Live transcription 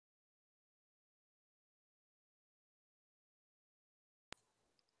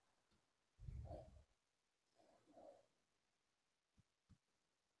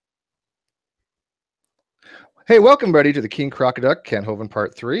Hey, welcome, everybody, to the King Crocoduck Ken Hovind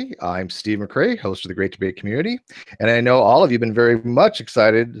Part 3. I'm Steve McRae, host of the Great Debate Community, and I know all of you have been very much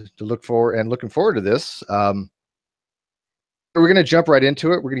excited to looking forward to this. We're going to jump right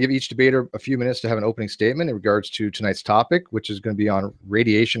into it. We're going to give each debater a few minutes to have an opening statement in regards to tonight's topic, which is going to be on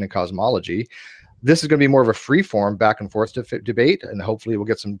radiation and cosmology. This is going to be more of a free-form back and forth debate, and hopefully we'll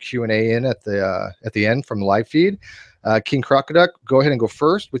get some Q&A in at the end from the live feed. King Crocoduck, go ahead and go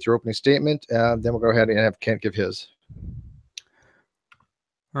first with your opening statement. Then we'll go ahead and have Kent give his.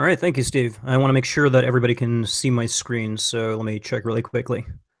 All right, thank you, Steve. I want to make sure that everybody can see my screen, so let me check really quickly.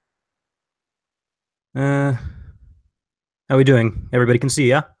 How are we doing? Everybody can see,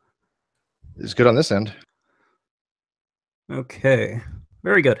 yeah? It's good on this end. Okay,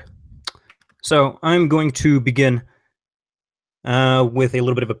 very good. So I'm going to begin with a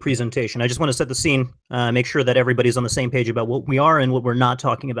little bit of a presentation. I just want to set the scene, make sure that everybody's on the same page about what we are and what we're not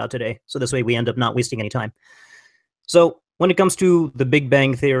talking about today, so this way we end up not wasting any time. So when it comes to the Big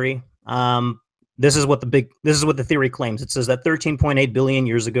Bang Theory, this is what the theory claims. It says that 13.8 billion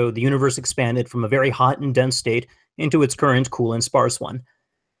years ago, the universe expanded from a very hot and dense state into its current cool and sparse one.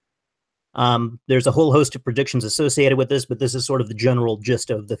 There's a whole host of predictions associated with this, but this is sort of the general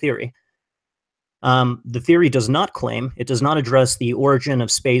gist of the theory. The theory does not claim, it does not address the origin of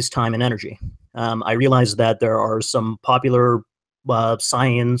space, time, and energy. I realize that there are some popular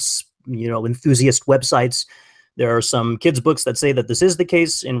science, enthusiast websites. There are some kids' books that say that this is the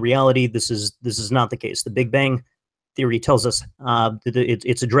case. In reality, this is not the case. The Big Bang Theory tells us that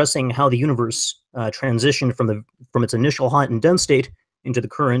it's addressing how the universe transitioned from its initial hot and dense state into the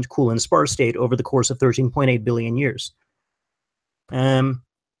current cool and sparse state over the course of 13.8 billion years.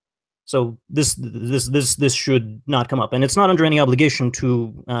 So this should not come up, and it's not under any obligation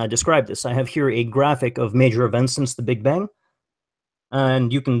to describe this. I have here a graphic of major events since the Big Bang,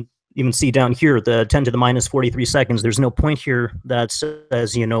 and you can even see down here the 10 to the minus 43 seconds. There's no point here that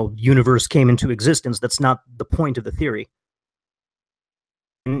says, universe came into existence. That's not the point of the theory.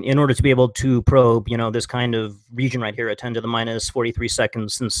 In order to be able to probe, this kind of region right here at 10 to the minus 43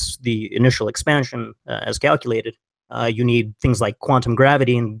 seconds since the initial expansion as calculated, you need things like quantum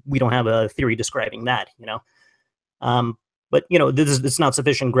gravity, and we don't have a theory describing that, But, it's not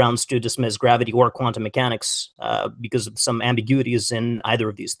sufficient grounds to dismiss gravity or quantum mechanics because of some ambiguities in either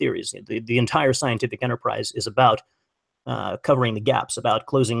of these theories. The entire scientific enterprise is about covering the gaps, about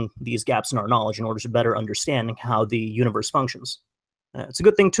closing these gaps in our knowledge in order to better understand how the universe functions. It's a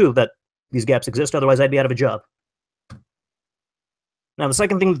good thing, too, that these gaps exist. Otherwise, I'd be out of a job. Now, the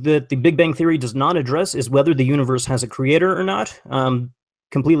second thing that the Big Bang Theory does not address is whether the universe has a creator or not.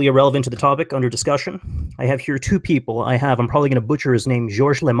 Completely irrelevant to the topic under discussion. I have here two people. I'm probably going to butcher his name,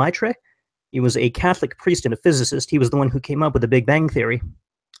 Georges Lemaitre. He was a Catholic priest and a physicist. He was the one who came up with the Big Bang Theory.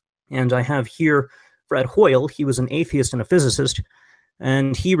 And I have here Fred Hoyle. He was an atheist and a physicist,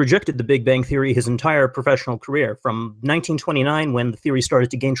 and he rejected the Big Bang Theory his entire professional career. From 1929, when the theory started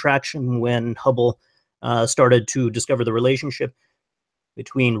to gain traction, when Hubble started to discover the relationship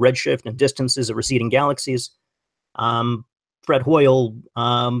between redshift and distances of receding galaxies, Fred Hoyle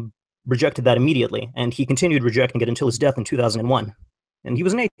rejected that immediately, and he continued rejecting it until his death in 2001. And he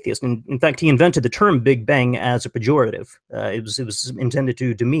was an atheist, and in fact, he invented the term Big Bang as a pejorative. It was intended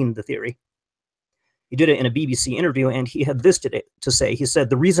to demean the theory. He did it in a BBC interview, and he had this to say. He said,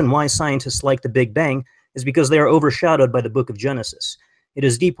 "The reason why scientists like the Big Bang is because they are overshadowed by the book of Genesis. It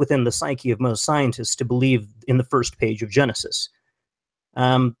is deep within the psyche of most scientists to believe in the first page of Genesis."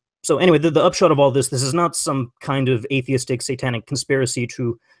 So anyway, the upshot of all this is not some kind of atheistic satanic conspiracy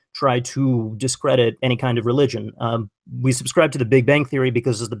to try to discredit any kind of religion. We subscribe to the Big Bang Theory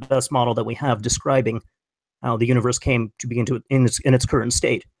because it's the best model that we have describing how the universe came to be in its current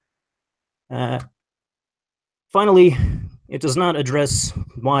state. Finally, it does not address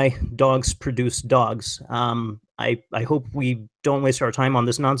why dogs produce dogs. I hope we don't waste our time on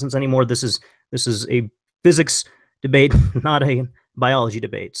this nonsense anymore. This is a physics debate, not a biology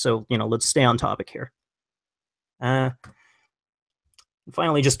debate. So, let's stay on topic here.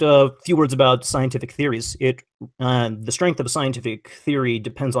 Finally, just a few words about scientific theories. The strength of a scientific theory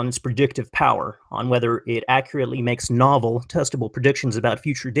depends on its predictive power, on whether it accurately makes novel, testable predictions about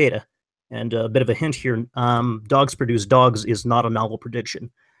future data. And a bit of a hint here, dogs produce dogs is not a novel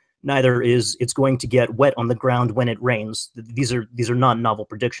prediction. Neither is it's going to get wet on the ground when it rains. These are not novel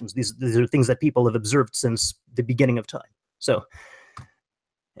predictions. These are things that people have observed since the beginning of time. So,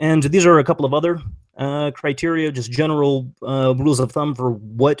 and these are a couple of other criteria, just general rules of thumb for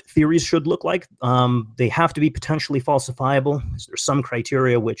what theories should look like. They have to be potentially falsifiable. There's some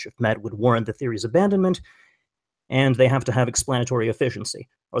criteria which, if met, would warrant the theory's abandonment, and they have to have explanatory efficiency,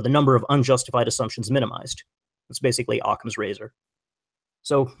 or the number of unjustified assumptions minimized. It's basically Occam's razor.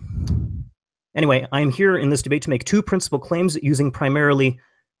 So anyway, I'm here in this debate to make two principal claims using primarily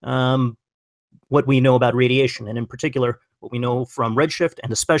what we know about radiation, and in particular, what we know from redshift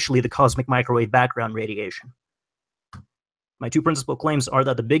and especially the cosmic microwave background radiation. My two principal claims are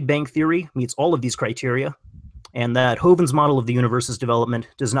that the Big Bang Theory meets all of these criteria, and that Hovind's model of the universe's development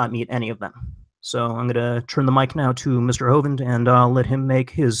does not meet any of them. So I'm going to turn the mic now to Mr. Hovind, and I'll let him make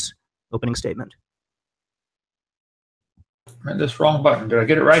his opening statement. I hit this wrong button. Did I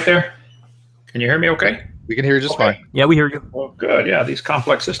get it right there? Can you hear me okay? We can hear you just fine. Yeah, we hear you. Well, good. Yeah, these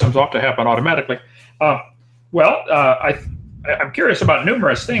complex systems ought to happen automatically. I'm curious about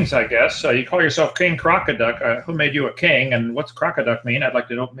numerous things, I guess. You call yourself King Crocoduck. Who made you a king, and what's Crocoduck mean? I'd like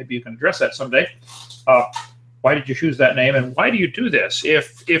to know. Maybe you can address that someday. Why did you choose that name, and why do you do this?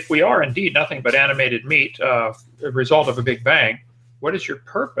 If we are indeed nothing but animated meat, a result of a Big Bang, what is your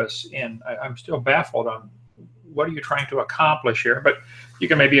purpose in? I'm still baffled on what are you trying to accomplish here, but you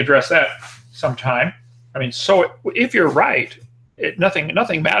can maybe address that sometime. I mean, so if you're right, nothing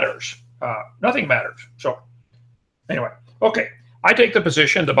matters. Nothing matters. So anyway, okay. I take the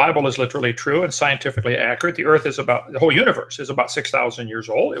position the Bible is literally true and scientifically accurate. The Earth is the whole universe is about 6,000 years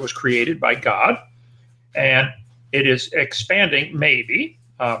old. It was created by God, and it is expanding, maybe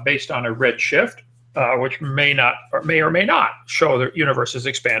based on a redshift, which may or may not show the universe is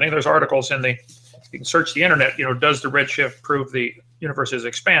expanding. There's articles in you can search the internet, does the redshift prove the universe is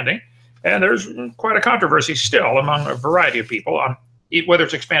expanding? And there's quite a controversy still among a variety of people on whether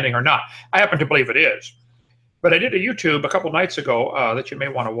it's expanding or not. I happen to believe it is. But I did a YouTube a couple nights ago that you may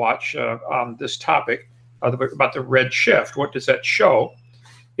want to watch on this topic about the redshift. What does that show?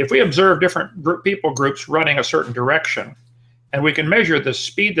 If we observe different people groups running a certain direction, and we can measure the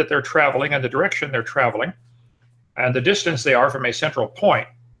speed that they're traveling and the direction they're traveling, and the distance they are from a central point,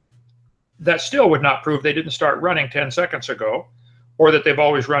 that still would not prove they didn't start running 10 seconds ago, or that they've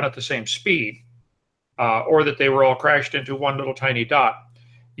always run at the same speed, or that they were all crashed into one little tiny dot.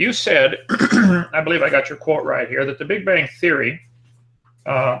 You said, I believe I got your quote right here, that the Big Bang Theory,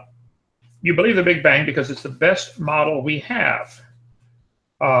 you believe the Big Bang because it's the best model we have.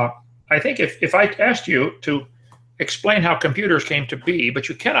 I think if I asked you to explain how computers came to be, but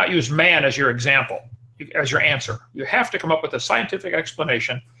you cannot use man as your example, as your answer. You have to come up with a scientific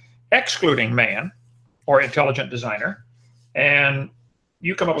explanation excluding man or intelligent designer, and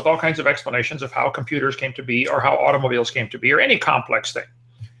you come up with all kinds of explanations of how computers came to be or how automobiles came to be or any complex thing,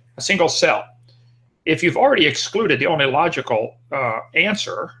 a single cell. If you've already excluded the only logical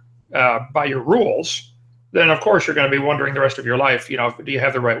answer by your rules, then of course you're going to be wondering the rest of your life, do you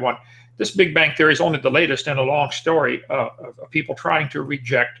have the right one? This Big Bang Theory is only the latest in a long story of people trying to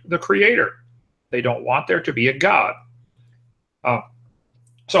reject the creator. They don't want there to be a God.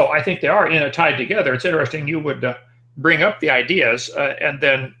 So I think they are tied together. It's interesting you would bring up the ideas and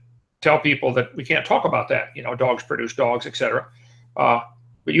then tell people that we can't talk about that. Dogs produce dogs, etc.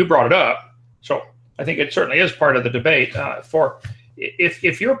 But you brought it up, so I think it certainly is part of the debate.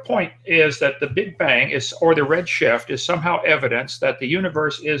 If your point is that the Big Bang or the redshift is somehow evidence that the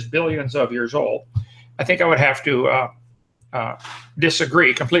universe is billions of years old, I think I would have to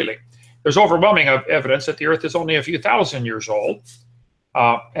disagree completely. There's overwhelming evidence that the Earth is only a few thousand years old.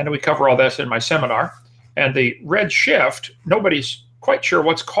 And we cover all this in my seminar. And the red shift, nobody's quite sure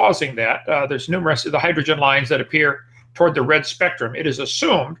what's causing that. There's numerous the hydrogen lines that appear toward the red spectrum. It is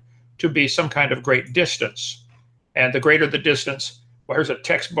assumed to be some kind of great distance. And the greater the distance, well, here's a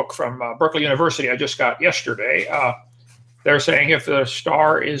textbook from Berkeley University I just got yesterday. They're saying if the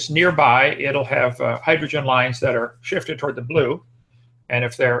star is nearby, it'll have hydrogen lines that are shifted toward the blue. And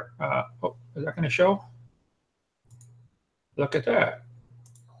if they're, is that going to show? Look at that.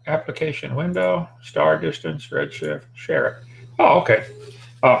 Application window, star distance, redshift, share it. Oh, okay.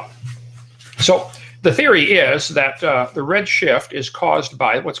 So the theory is that the redshift is caused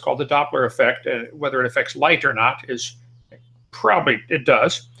by what's called the Doppler effect. Whether it affects light or not is probably, it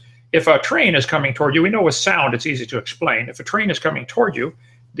does. If a train is coming toward you, we know with sound it's easy to explain. If a train is coming toward you,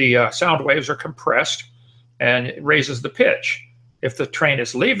 the sound waves are compressed and it raises the pitch. If the train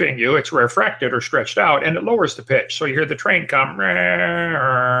is leaving you, it's refracted or stretched out, and it lowers the pitch. So you hear the train come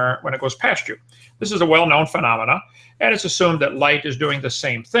when it goes past you. This is a well-known phenomenon, and it's assumed that light is doing the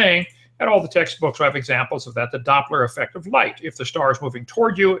same thing. And all the textbooks have examples of that, the Doppler effect of light. If the star is moving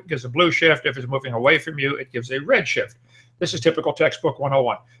toward you, it gives a blue shift. If it's moving away from you, it gives a red shift. This is typical textbook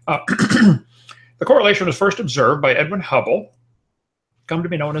 101. The correlation was first observed by Edwin Hubble, come to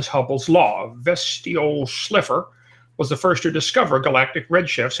be known as Hubble's law. Vestio Slipher was the first to discover galactic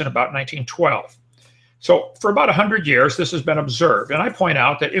redshifts in about 1912. So for about 100 years, this has been observed. And I point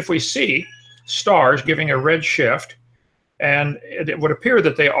out that if we see stars giving a red shift, and it would appear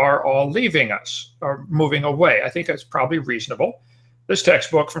that they are all leaving us or moving away. I think that's probably reasonable. This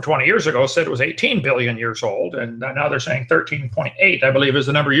textbook from 20 years ago said it was 18 billion years old, and now they're saying 13.8, I believe is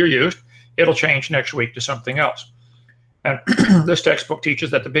the number you used. It'll change next week to something else. And this textbook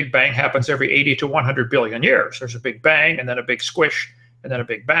teaches that the Big Bang happens every 80 to 100 billion years. There's a big bang, and then a big squish, and then a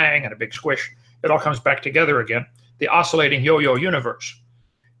big bang, and a big squish. It all comes back together again. The oscillating yo-yo universe.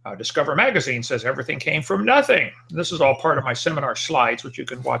 Discover Magazine says everything came from nothing. This is all part of my seminar slides, which you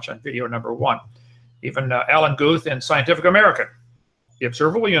can watch on video number 1. Even Alan Guth in Scientific American. The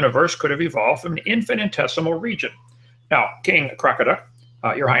observable universe could have evolved from an infinitesimal region. Now, King Crocoduck,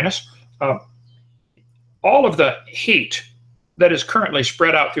 Your Highness, all of the heat that is currently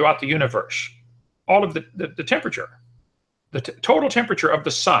spread out throughout the universe, all of the temperature, the total temperature of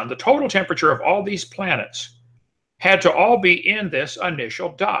the sun, the total temperature of all these planets had to all be in this initial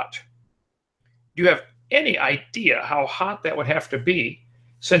dot. Do you have any idea how hot that would have to be,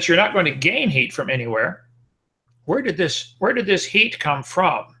 since you're not going to gain heat from anywhere? Where did this heat come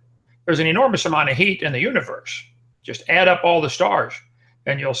from? There's an enormous amount of heat in the universe. Just add up all the stars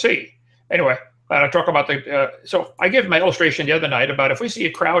and you'll see. Anyway, I talk about so I gave my illustration the other night about if we see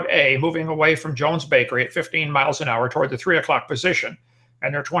a crowd A moving away from Jones Bakery at 15 miles an hour toward the 3 o'clock position,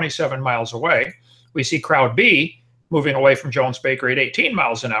 and they're 27 miles away. We see crowd B moving away from Jones Bakery at 18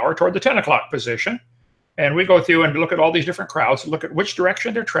 miles an hour toward the 10 o'clock position. And we go through and look at all these different crowds, look at which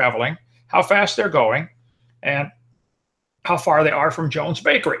direction they're traveling, how fast they're going, and how far they are from Jones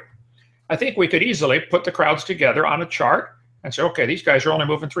Bakery. I think we could easily put the crowds together on a chart and say, okay, these guys are only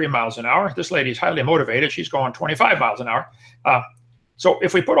moving 3 miles an hour. This lady's highly motivated. She's going 25 miles an hour. So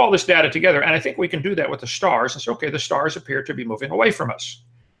if we put all this data together, and I think we can do that with the stars, and say, okay, the stars appear to be moving away from us.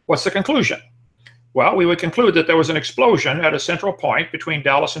 What's the conclusion? Well, we would conclude that there was an explosion at a central point between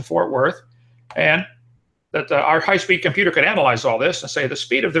Dallas and Fort Worth, and that our high-speed computer could analyze all this and say the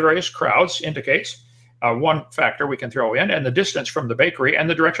speed of the various crowds indicates one factor we can throw in, and the distance from the bakery and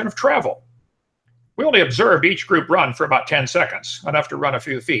the direction of travel. We only observed each group run for about 10 seconds, enough to run a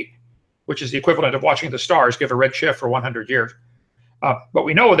few feet, which is the equivalent of watching the stars give a red shift for 100 years. But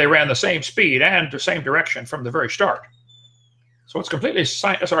we know they ran the same speed and the same direction from the very start. So it's completely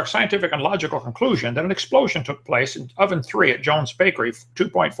our scientific and logical conclusion that an explosion took place in Oven 3 at Jones Bakery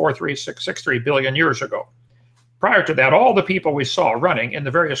 2.43663 billion years ago. Prior to that, all the people we saw running in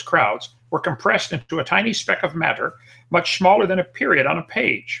the various crowds were compressed into a tiny speck of matter, much smaller than a period on a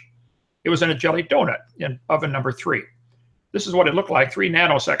page. It was in a jelly donut in Oven number 3. This is what it looked like 3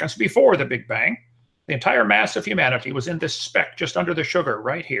 nanoseconds before the Big Bang. The entire mass of humanity was in this speck just under the sugar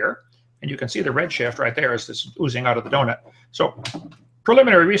right here. And you can see the redshift right there as this is oozing out of the donut. So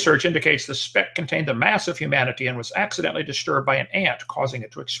preliminary research indicates the speck contained the mass of humanity and was accidentally disturbed by an ant, causing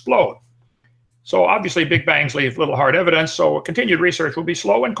it to explode. So obviously Big Bangs leave little hard evidence, so continued research will be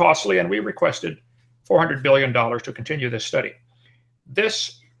slow and costly, and we requested $400 billion to continue this study.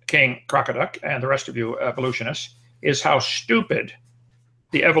 This, King Crocoduck and the rest of you evolutionists, is how stupid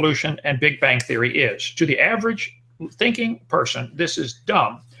the evolution and Big Bang theory is. To the average thinking person, this is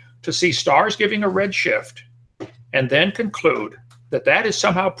dumb to see stars giving a red shift and then conclude that that is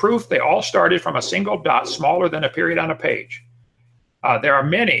somehow proof they all started from a single dot smaller than a period on a page. There are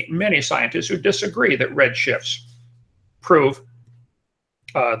many, many scientists who disagree that red shifts prove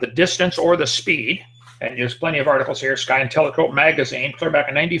the distance or the speed. And there's plenty of articles here. Sky and Telescope magazine, clear back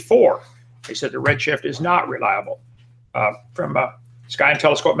in '94, they said the redshift is not reliable. From Sky and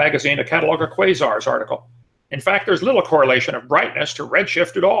Telescope magazine, a catalog of quasars article. In fact, there's little correlation of brightness to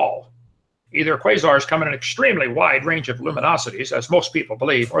redshift at all. Either quasars come in an extremely wide range of luminosities, as most people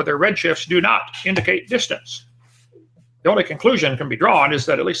believe, or their redshifts do not indicate distance. The only conclusion can be drawn is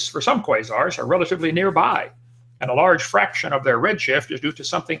that, at least for some quasars, are relatively nearby, and a large fraction of their redshift is due to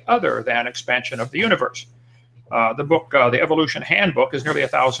something other than expansion of the universe. The book, the Evolution Handbook, is nearly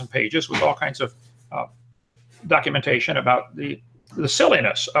 1,000 pages with all kinds of documentation about the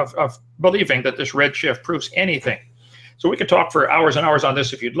silliness of believing that this redshift proves anything. So we could talk for hours and hours on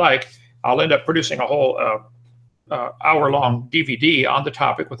this if you'd like. I'll end up producing a whole hour-long DVD on the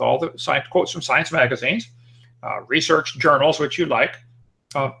topic with all the quotes from science magazines, research journals, which you like,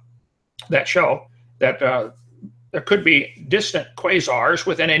 that show that there could be distant quasars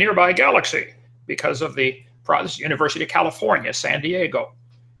within a nearby galaxy because of the University of California, San Diego.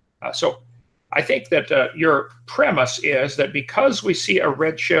 So I think that your premise is that because we see a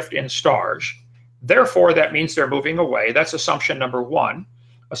redshift in stars, therefore that means they're moving away. That's assumption number 1.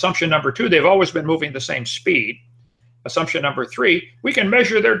 Assumption number 2, they've always been moving the same speed. Assumption number 3, we can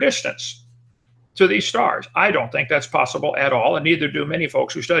measure their distance to these stars. I don't think that's possible at all, and neither do many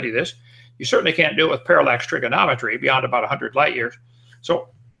folks who study this. You certainly can't do it with parallax trigonometry beyond about 100 light years. So,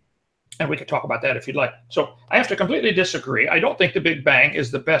 and we could talk about that if you'd like. So I have to completely disagree. I don't think the Big Bang is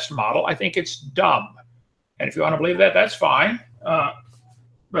the best model. I think it's dumb. And if you want to believe that, that's fine.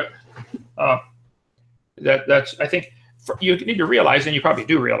 That's I think you need to realize, and you probably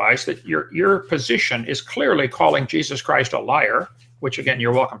do realize, that your position is clearly calling Jesus Christ a liar, which again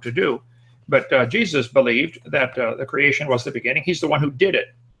you're welcome to do. But Jesus believed that the creation was the beginning. He's the one who did it,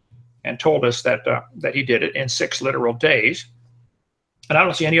 and told us that that he did it in 6 literal days. And I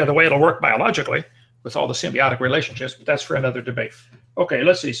don't see any other way it'll work biologically with all the symbiotic relationships, but that's for another debate. Okay,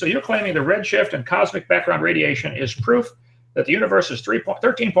 let's see. So you're claiming the redshift and cosmic background radiation is proof that the universe is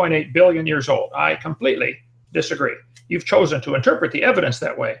 13.8 billion years old. I completely disagree. You've chosen to interpret the evidence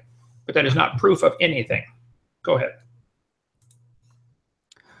that way, but that is not proof of anything. Go ahead.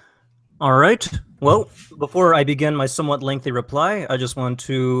 All right. Well, before I begin my somewhat lengthy reply, I just want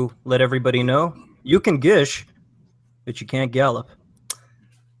to let everybody know you can Gish, but you can't Gallop.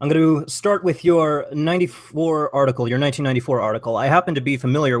 I'm going to start with your 94 article, your 1994 article. I happen to be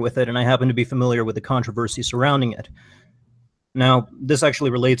familiar with it, and I happen to be familiar with the controversy surrounding it. Now, this actually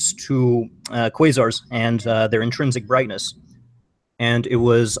relates to quasars and their intrinsic brightness. And it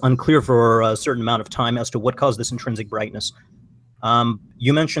was unclear for a certain amount of time as to what caused this intrinsic brightness.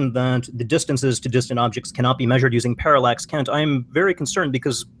 You mentioned that the distances to distant objects cannot be measured using parallax. Kent, I'm very concerned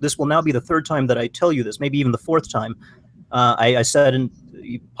because this will now be the 3rd time that I tell you this, maybe even the 4th time. I said, and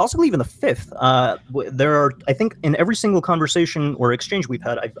possibly even the 5th, there are, I think, in every single conversation or exchange we've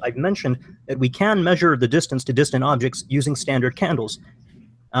had, I've mentioned that we can measure the distance to distant objects using standard candles.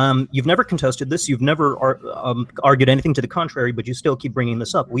 You've never contested this. You've never argued anything to the contrary, but you still keep bringing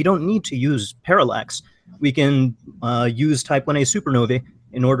this up. We don't need to use parallax. We can use type 1a supernovae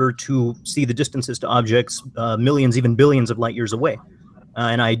in order to see the distances to objects millions, even billions of light years away.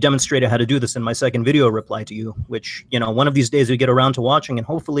 And I demonstrated how to do this in my 2nd video reply to you, which, you know, one of these days we get around to watching, and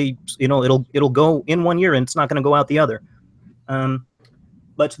hopefully, you know, it'll go in 1 year and it's not going to go out the other.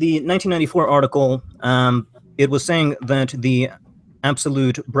 But the 1994 article, it was saying that the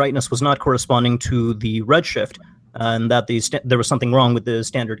absolute brightness was not corresponding to the redshift, and that there was something wrong with the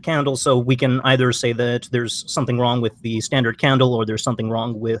standard candle. So we can either say that there's something wrong with the standard candle or there's something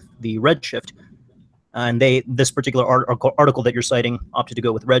wrong with the redshift. And this particular article that you're citing opted to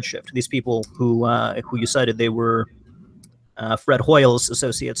go with redshift. These people who you cited, they were Fred Hoyle's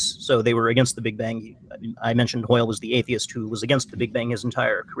associates, so they were against the Big Bang. I mentioned Hoyle was the atheist who was against the Big Bang his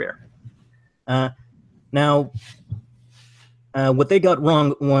entire career. Now, what they got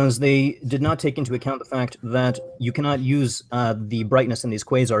wrong was they did not take into account the fact that you cannot use the brightness in these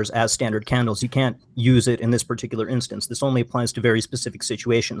quasars as standard candles. You can't use it in this particular instance. This only applies to very specific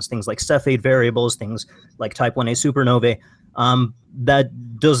situations, things like Cepheid variables, things like type 1a supernovae.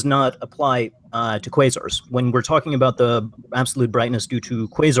 That does not apply to quasars. When we're talking about the absolute brightness due to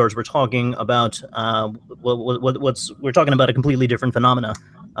quasars, we're talking about we're talking about a completely different phenomena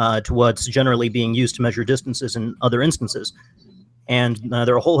to what's generally being used to measure distances in other instances. And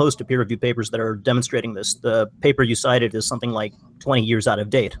there are a whole host of peer-reviewed papers that are demonstrating this. The paper you cited is something like 20 years out of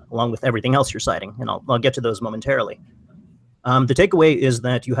date, along with everything else you're citing, and I'll get to those momentarily. The takeaway is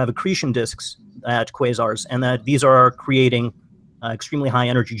that you have accretion disks at quasars, and that these are creating extremely high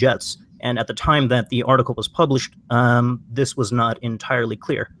energy jets. And at the time that the article was published, this was not entirely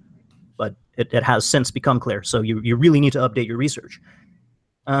clear, but it has since become clear. So you really need to update your research.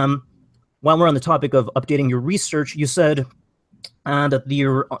 While we're on the topic of updating your research, you said that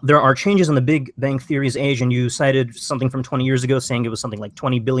there are changes in the Big Bang Theory's age, and you cited something from 20 years ago saying it was something like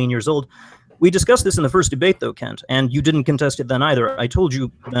 20 billion years old. We discussed this in the first debate, though, Kent, and you didn't contest it then either. I told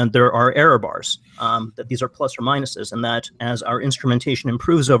you that there are error bars, that these are plus or minuses, and that as our instrumentation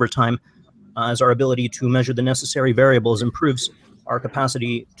improves over time, as our ability to measure the necessary variables improves, our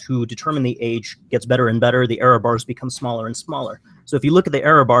capacity to determine the age gets better and better, the error bars become smaller and smaller. So if you look at the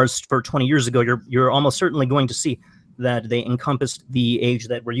error bars for 20 years ago, you're almost certainly going to see that they encompassed the age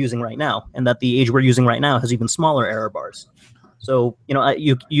that we're using right now, and that the age we're using right now has even smaller error bars. So, you know,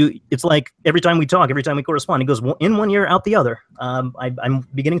 it's like every time we talk, every time we correspond, it goes in 1 year, out the other. I'm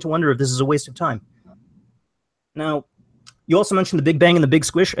beginning to wonder if this is a waste of time. Now, you also mentioned the Big Bang and the Big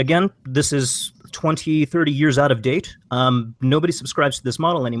Squish. Again, this is 20, 30 years out of date. Nobody subscribes to this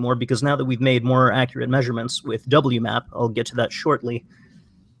model anymore because now that we've made more accurate measurements with WMAP, I'll get to that shortly,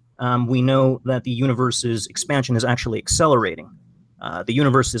 we know that the universe's expansion is actually accelerating. The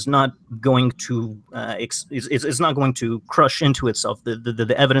universe is not going to it's not going to crush into itself.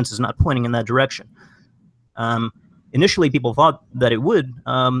 The evidence is not pointing in that direction. Initially, people thought that it would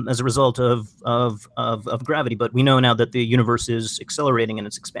as a result of gravity, but we know now that the universe is accelerating in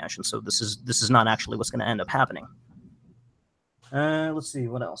its expansion. So this is not actually what's going to end up happening. Let's see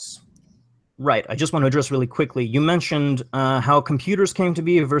what else. Right, I just want to address really quickly. You mentioned how computers came to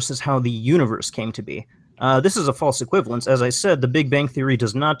be versus how the universe came to be. This is a false equivalence. As I said, the Big Bang Theory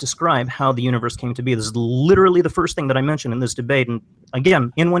does not describe how the universe came to be. This is literally the first thing that I mentioned in this debate, and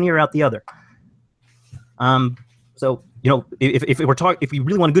again, in one ear, out the other. So, you know, if we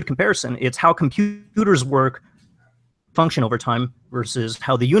really want a good comparison, it's how computers function over time versus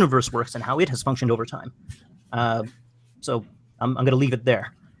how the universe works and how it has functioned over time. So I'm going to leave it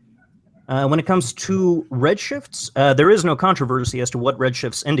there. When it comes to redshifts, there is no controversy as to what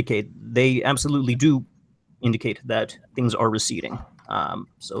redshifts indicate. They absolutely do indicate that things are receding.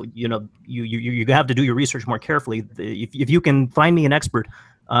 So, you know, you have to do your research more carefully. If you can find me an expert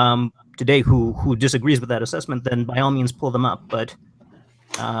today who disagrees with that assessment, then by all means pull them up. But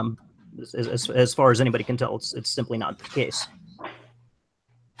as far as anybody can tell, it's simply not the case.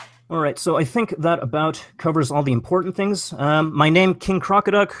 All right, so I think that about covers all the important things. My name, King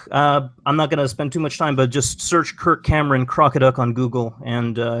Crocoduck. I'm not going to spend too much time, but just search Kirk Cameron Crocoduck on Google,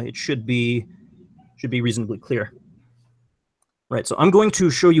 and it should be reasonably clear. Right, so I'm going to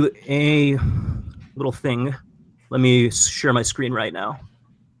show you a little thing. Let me share my screen right now.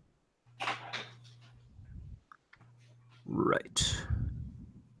 Right.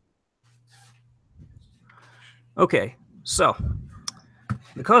 Okay, so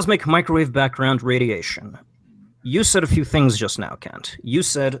the cosmic microwave background radiation. You said a few things just now, Kent. You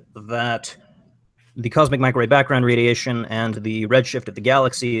said that the cosmic microwave background radiation and the redshift of the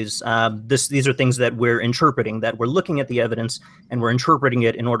galaxies, these are things that we're interpreting, that we're looking at the evidence, and we're interpreting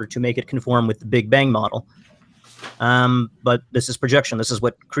it in order to make it conform with the Big Bang model. But this is projection. This is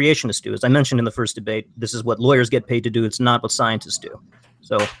what creationists do. As I mentioned in the first debate, this is what lawyers get paid to do. It's not what scientists do.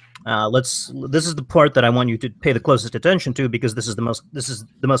 So this is the part that I want you to pay the closest attention to, because this is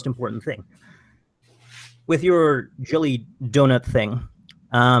the most important thing. With your jelly donut thing,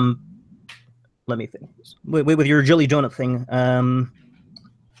 let me think. With your jelly donut thing,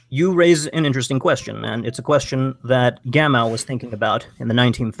 you raise an interesting question, and it's a question that Gamow was thinking about in the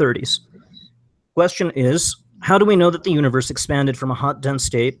 1930s. Question is, how do we know that the universe expanded from a hot, dense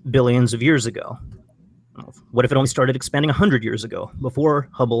state billions of years ago? What if it only started expanding 100 years ago, before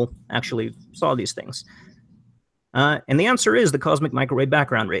Hubble actually saw these things? And the answer is the cosmic microwave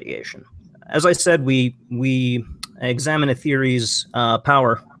background radiation. As I said, we examine a theory's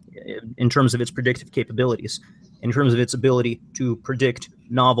power in terms of its predictive capabilities, in terms of its ability to predict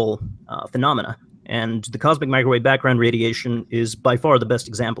novel phenomena. And the cosmic microwave background radiation is by far the best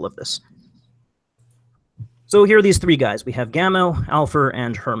example of this. So here are these three guys. We have Gamow, Alpher,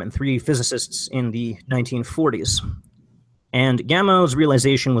 and Herman, three physicists in the 1940s. And Gamow's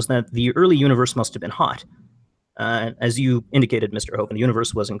realization was that the early universe must have been hot. As you indicated, Mr. Hovind, the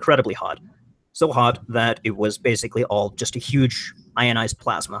universe was incredibly hot. So hot that it was basically all just a huge ionized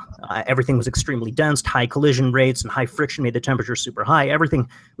plasma. Everything was extremely dense, high collision rates and high friction made the temperature super high. Everything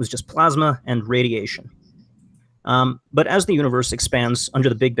was just plasma and radiation. But as the universe expands under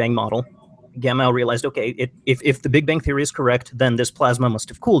the Big Bang model, Gamow realized, okay, if the Big Bang theory is correct, then this plasma must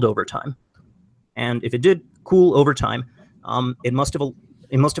have cooled over time. And if it did cool over time, it must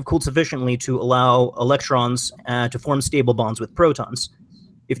have cooled sufficiently to allow electrons to form stable bonds with protons.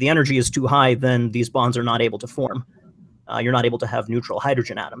 If the energy is too high, then these bonds are not able to form. You're not able to have neutral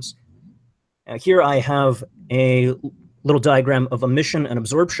hydrogen atoms. Here I have a little diagram of emission and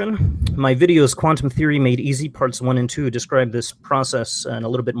absorption. My videos, Quantum Theory Made Easy, Parts 1 and 2, describe this process in a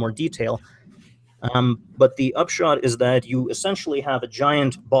little bit more detail. But the upshot is that you essentially have a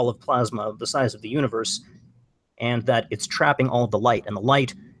giant ball of plasma of the size of the universe, and that it's trapping all of the light, and the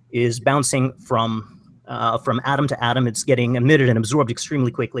light is bouncing from atom to atom. It's getting emitted and absorbed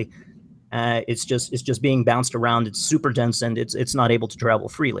extremely quickly. It's just being bounced around. It's super dense, and it's not able to travel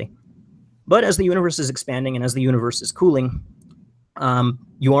freely. But as the universe is expanding and as the universe is cooling,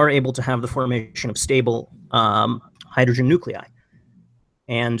 you are able to have the formation of stable hydrogen nuclei,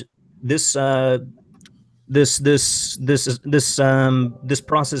 and this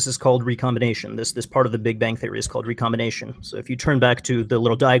process is called recombination. This part of the Big Bang theory is called recombination. So if you turn back to the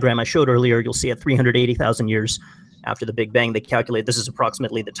little diagram I showed earlier, you'll see at 380,000 years after the Big Bang, they calculate this is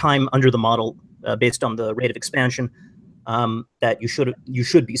approximately the time under the model based on the rate of expansion that you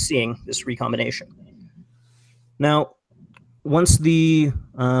should be seeing this recombination. Now, once the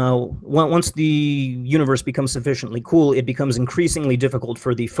universe becomes sufficiently cool, it becomes increasingly difficult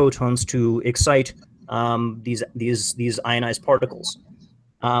for the photons to excite these ionized particles.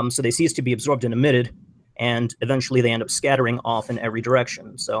 So they cease to be absorbed and emitted, and eventually they end up scattering off in every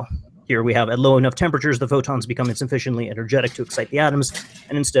direction. So here we have, at low enough temperatures, the photons become insufficiently energetic to excite the atoms,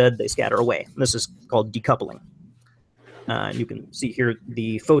 and instead they scatter away. This is called decoupling. You can see here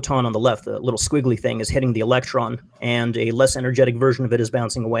the photon on the left, the little squiggly thing, is hitting the electron, and a less energetic version of it is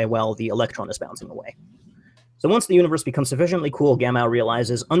bouncing away while the electron is bouncing away. So once the universe becomes sufficiently cool, Gamow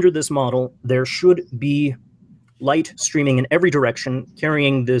realizes under this model there should be light streaming in every direction,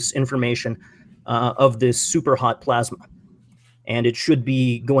 carrying this information of this super hot plasma. And it should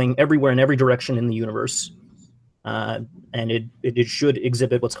be going everywhere in every direction in the universe. And it should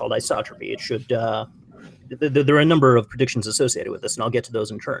exhibit what's called isotropy. It should... there are a number of predictions associated with this, and I'll get to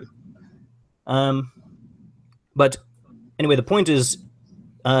those in turn. But anyway, the point is,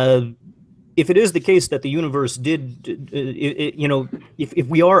 if it is the case that the universe did, you know, if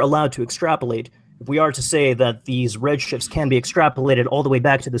we are allowed to extrapolate, if we are to say that these redshifts can be extrapolated all the way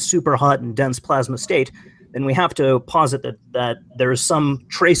back to the super hot and dense plasma state, then we have to posit that there is some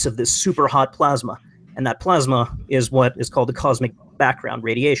trace of this super hot plasma, and that plasma is what is called the cosmic background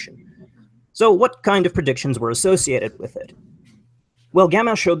radiation. So what kind of predictions were associated with it? Well,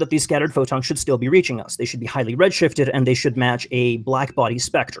 Gamow showed that these scattered photons should still be reaching us. They should be highly redshifted, and they should match a black body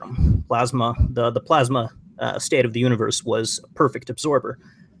spectrum. Plasma, the plasma state of the universe was a perfect absorber.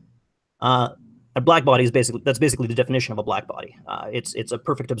 A black body is that's basically the definition of a black body. It's a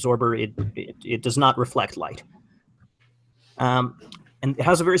perfect absorber. It does not reflect light. And it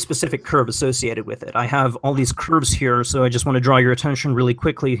has a very specific curve associated with it. I have all these curves here, so I just want to draw your attention really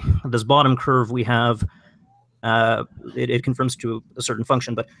quickly. This bottom curve we have, it confirms to a certain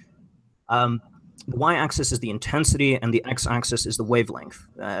function, but the y-axis is the intensity and the x-axis is the wavelength.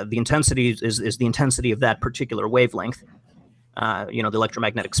 The intensity is the intensity of that particular wavelength. You know, the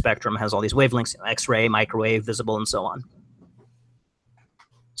electromagnetic spectrum has all these wavelengths, X-ray, microwave, visible, and so on.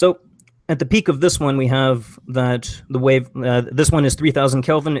 So at the peak of this one, we have that the wave, this one is 3000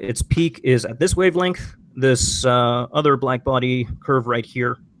 Kelvin. Its peak is at this wavelength. This other black body curve right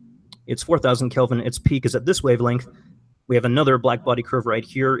here, it's 4000 Kelvin. Its peak is at this wavelength. We have another black body curve right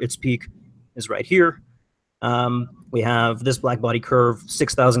here. Its peak is right here. We have this black body curve,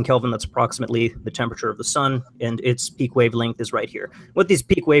 6000 Kelvin. That's approximately the temperature of the sun, and its peak wavelength is right here. What these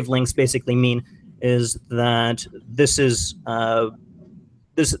peak wavelengths basically mean is that this is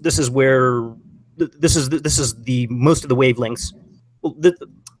this is where this is the most of the wavelengths. Well,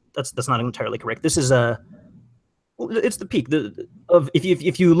 that's not entirely correct. This is it's the peak of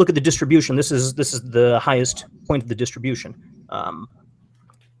if you look at the distribution. This is the highest point of the distribution.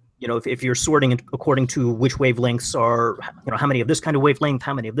 You know, if you're sorting it according to which wavelengths are, you know, how many of this kind of wavelength,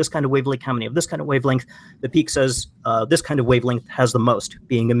 how many of this kind of wavelength, how many of this kind of wavelength, the peak says this kind of wavelength has the most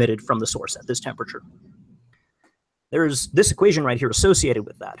being emitted from the source at this temperature. There's this equation right here associated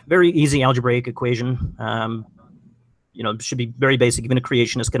with that. Very easy algebraic equation. You know, should be very basic, even a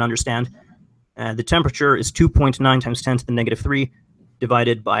creationist can understand. The temperature is 2.9 times 10 to the negative 3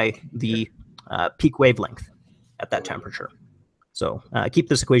 divided by the peak wavelength at that temperature. So keep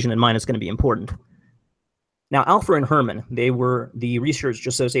this equation in mind, it's going to be important. Now, Alpher and Herman, they were the research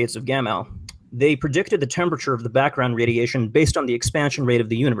associates of Gamow. They predicted the temperature of the background radiation based on the expansion rate of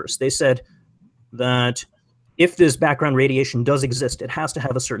the universe. They said that if this background radiation does exist, it has to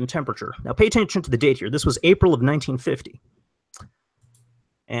have a certain temperature. Now, pay attention to the date here. This was April of 1950.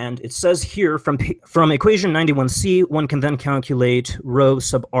 And it says here, from equation 91c, one can then calculate rho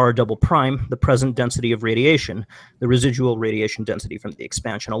sub r double prime, the present density of radiation, the residual radiation density from the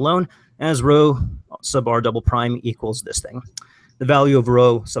expansion alone, as rho sub r double prime equals this thing. The value of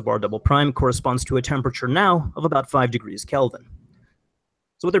rho sub r double prime corresponds to a temperature now of about 5 degrees Kelvin.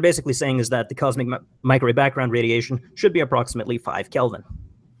 So what they're basically saying is that the cosmic microwave background radiation should be approximately 5 Kelvin.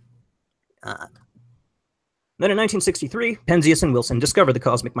 Then in 1963, Penzias and Wilson discovered the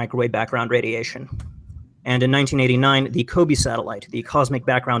cosmic microwave background radiation. And in 1989, the COBE satellite, the Cosmic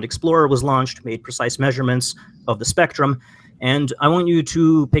Background Explorer, was launched, made precise measurements of the spectrum. And I want you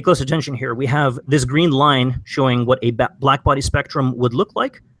to pay close attention here. We have this green line showing what a black body spectrum would look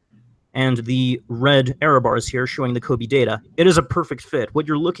like, and the red error bars here showing the COBE data. It is a perfect fit. What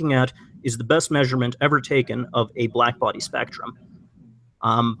you're looking at is the best measurement ever taken of a black body spectrum.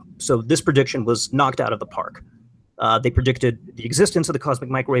 So this prediction was knocked out of the park. They predicted the existence of the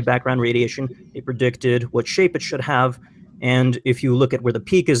cosmic microwave background radiation. They predicted what shape it should have. And if you look at where the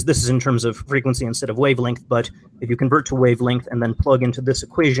peak is, this is in terms of frequency instead of wavelength. But if you convert to wavelength and then plug into this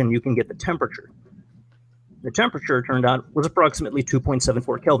equation, you can get the temperature. The temperature, it turned out, was approximately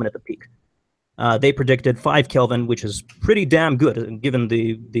 2.74 Kelvin at the peak. They predicted 5 Kelvin, which is pretty damn good given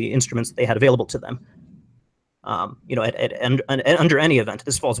the instruments they had available to them. You know, under any event,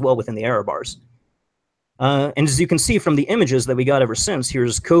 this falls well within the error bars. And as you can see from the images that we got ever since,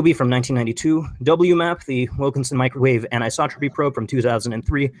 here's COBE from 1992, WMAP, the Wilkinson Microwave Anisotropy Probe from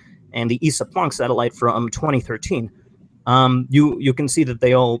 2003, and the ESA Planck satellite from 2013. You can see that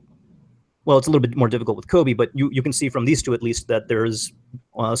they all, well, it's a little bit more difficult with COBE, but you can see from these two at least that there is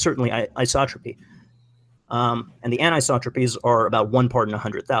certainly isotropy. And the anisotropies are about 1 part in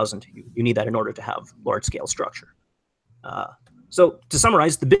 100,000. You need that in order to have large-scale structure. So to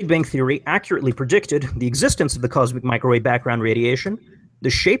summarize, the Big Bang Theory accurately predicted the existence of the cosmic microwave background radiation, the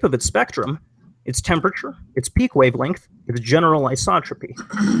shape of its spectrum, its temperature, its peak wavelength, its general isotropy.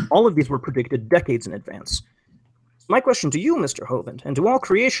 All of these were predicted decades in advance. My question to you, Mr. Hovind, and to all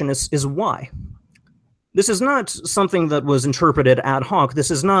creationists is why? This is not something that was interpreted ad hoc.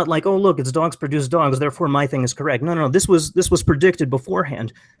 This is not like, oh, look, it's dogs produce dogs, therefore my thing is correct. No, this was predicted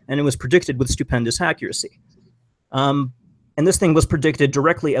beforehand, and it was predicted with stupendous accuracy. And this thing was predicted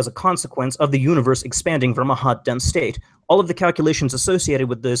directly as a consequence of the universe expanding from a hot, dense state. All of the calculations associated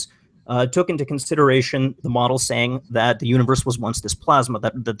with this took into consideration the model saying that the universe was once this plasma,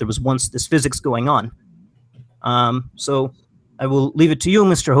 that there was once this physics going on. So I will leave it to you,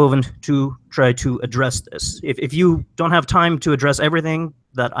 Mr. Hovind, to try to address this. If you don't have time to address everything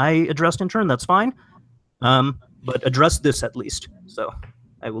that I addressed in turn, that's fine. But address this at least. So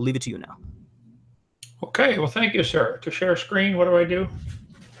I will leave it to you now. Okay, well, thank you, sir. To share screen, what do I do?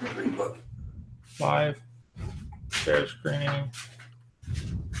 Live, share screen.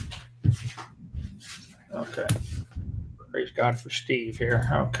 Okay. Praise God for Steve here.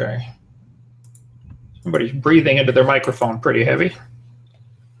 Okay. Somebody's breathing into their microphone pretty heavy.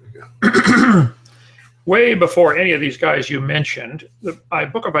 Way before any of these guys you mentioned, the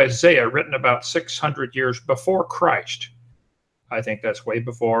book of Isaiah, written about 600 years before Christ, I think that's way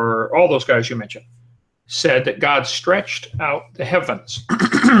before all those guys you mentioned, said that God stretched out the heavens.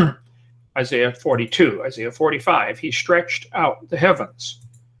 Isaiah 42, Isaiah 45, he stretched out the heavens.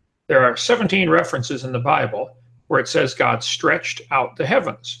 There are 17 references in the Bible where it says God stretched out the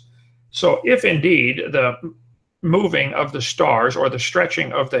heavens. So if indeed the moving of the stars or the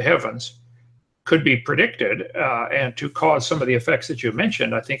stretching of the heavens could be predicted and to cause some of the effects that you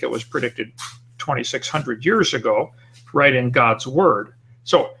mentioned, I think it was predicted 2,600 years ago, right in God's word.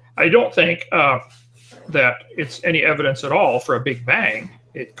 So I don't think that it's any evidence at all for a Big Bang.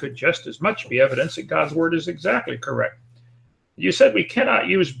 It could just as much be evidence that God's word is exactly correct. You said we cannot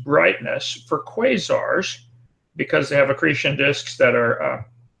use brightness for quasars because they have accretion disks that are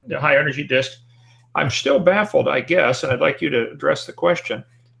high energy disks. I'm still baffled, I guess, and I'd like you to address the question.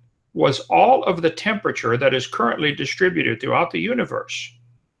 Was all of the temperature that is currently distributed throughout the universe?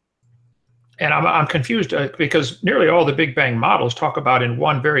 And I'm confused because nearly all the Big Bang models talk about in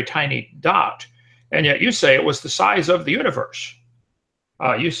one very tiny dot. And yet you say it was the size of the universe.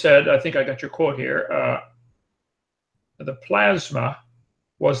 You said, I think I got your quote here, the plasma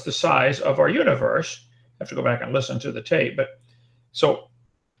was the size of our universe. I have to go back and listen to the tape. But so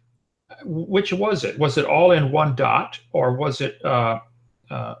which was it? Was it all in one dot, or was it the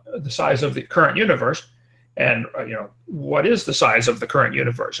size of the current universe? And you know, what is the size of the current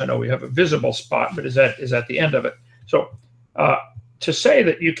universe? I know we have a visible spot, but is that the end of it? So to say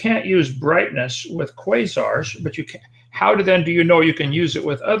that you can't use brightness with quasars, but you can, how then do you know you can use it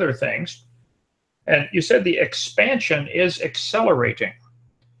with other things? And you said the expansion is accelerating.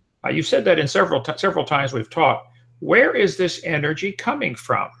 You said that in several times we've talked. Where is this energy coming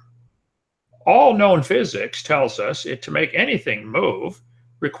from? All known physics tells us it to make anything move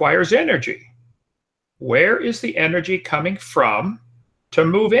requires energy. Where is the energy coming from to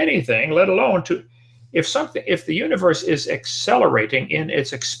move anything, let alone to, if the universe is accelerating in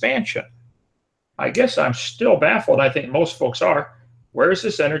its expansion? I guess I'm still baffled. I think most folks are. Where is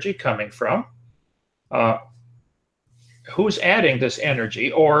this energy coming from? Who's adding this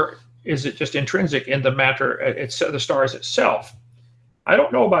energy, or is it just intrinsic in the matter, the stars itself? I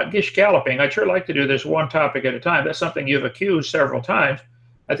don't know about Gish galloping. I'd sure like to do this one topic at a time. That's something you've accused several times.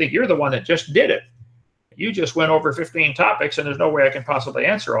 I think you're the one that just did it. You just went over 15 topics, and there's no way I can possibly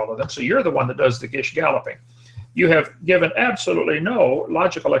answer all of them. So you're the one that does the Gish galloping. You have given absolutely no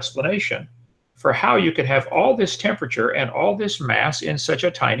logical explanation for how you could have all this temperature and all this mass in such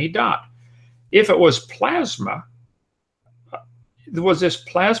a tiny dot. If it was plasma, this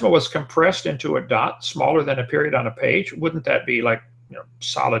plasma was compressed into a dot smaller than a period on a page, wouldn't that be like, you know,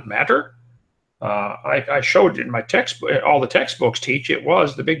 solid matter? I showed in my textbook, all the textbooks teach it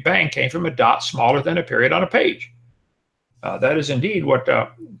was the Big Bang came from a dot smaller than a period on a page. That is indeed what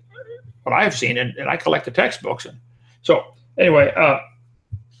I've seen, and I collect the textbooks. And so anyway,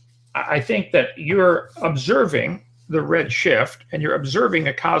 I think that you're observing the red shift, and you're observing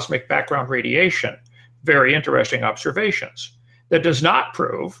a cosmic background radiation. very interesting observations. That does not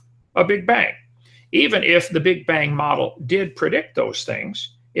prove a Big Bang. Even if the Big Bang model did predict those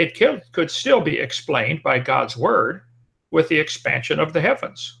things, it could still be explained by God's word with the expansion of the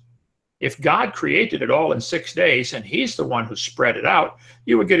heavens. If God created it all in 6 days and he's the one who spread it out,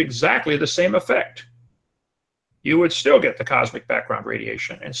 you would get exactly the same effect. You would still get the cosmic background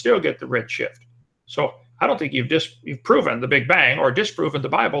radiation and still get the redshift. So I don't think you've proven the Big Bang or disproven the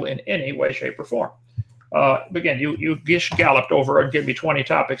Bible in any way, shape, or form. Again, you Gish galloped over and gave me 20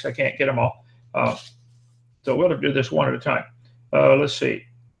 topics. I can't get them all. So we'll do this one at a time. Let's see.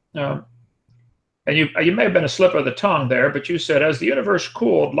 And you may have been a slip of the tongue there, but you said, as the universe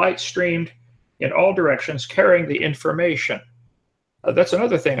cooled, light streamed in all directions, carrying the information. That's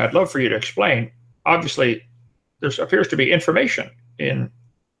another thing I'd love for you to explain. Obviously, there appears to be information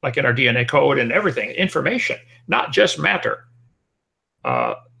like in our DNA code and everything, information, not just matter.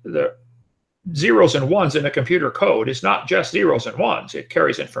 The zeros and ones in a computer code is not just zeros and ones. It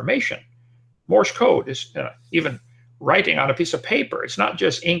carries information. Morse code is even writing on a piece of paper. It's not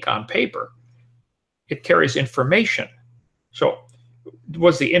just ink on paper. It carries information. So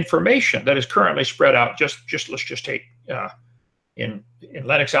was the information that is currently spread out, let's just take in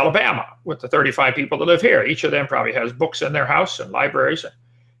Lenox, Alabama, with the 35 people that live here. Each of them probably has books in their house and libraries.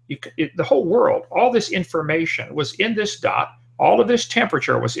 The whole world, all this information was in this dot. All of this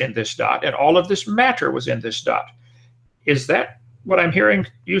temperature was in this dot, and all of this matter was in this dot. Is that what I'm hearing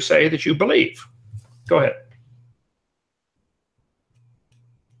you say that you believe? Go ahead.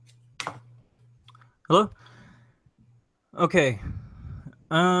 Hello? Okay.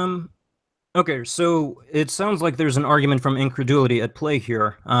 Okay, so it sounds like there's an argument from incredulity at play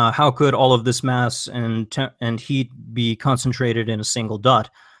here. How could all of this mass and heat be concentrated in a single dot?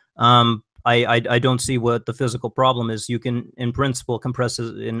 I don't see what the physical problem is. You can, in principle, compress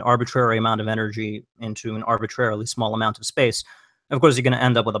an arbitrary amount of energy into an arbitrarily small amount of space. Of course, you're going to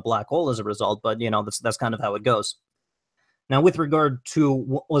end up with a black hole as a result, but, that's kind of how it goes. Now, with regard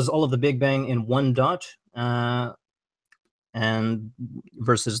to was all of the Big Bang in one dot, and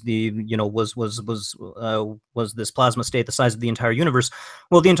versus the, was this plasma state the size of the entire universe?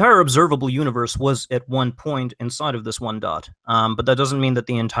 Well, the entire observable universe was at one point inside of this one dot, but that doesn't mean that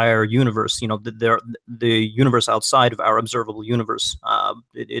the entire universe, the universe outside of our observable universe,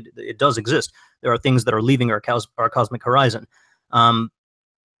 it does exist. There are things that are leaving our cosmic horizon.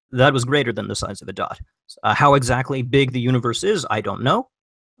 That was greater than the size of a dot. How exactly big the universe is, I don't know.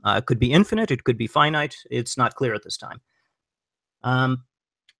 It could be infinite, it could be finite. It's not clear at this time.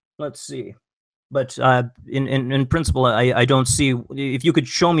 Let's see. But in principle, I don't see. If you could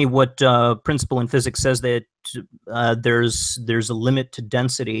show me what principle in physics says that there's a limit to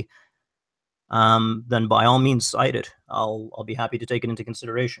density, then by all means cite it. I'll be happy to take it into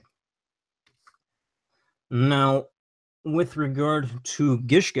consideration. Now, with regard to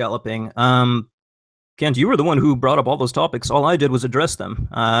Gish galloping, Kent, you were the one who brought up all those topics. All I did was address them.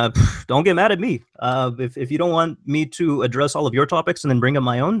 Don't get mad at me. If you don't want me to address all of your topics and then bring up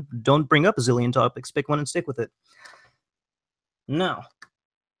my own, don't bring up a zillion topics. Pick one and stick with it. Now,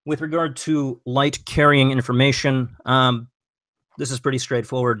 with regard to light carrying information, this is pretty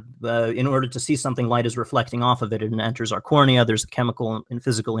straightforward. In order to see something, light is reflecting off of it and enters our cornea. There's a chemical and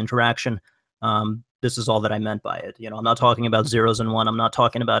physical interaction. This is all that I meant by it. I'm not talking about zeros and one. I'm not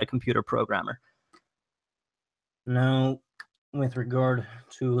talking about a computer programmer. Now, with regard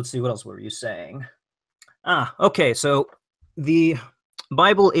to, let's see, what else were you saying? Okay, so the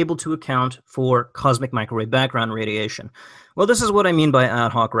Bible able to account for cosmic microwave background radiation. Well, this is what I mean by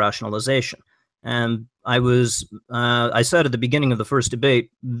ad hoc rationalization. And I said at the beginning of the first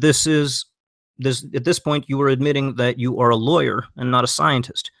debate, at this point, you were admitting that you are a lawyer and not a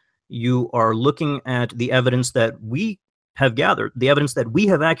scientist. You are looking at the evidence that we have gathered, the evidence that we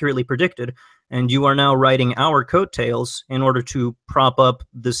have accurately predicted, and you are now writing our coattails in order to prop up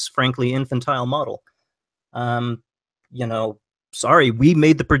this frankly infantile model. Sorry, we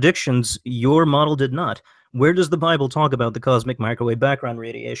made the predictions, your model did not. Where does the Bible talk about the cosmic microwave background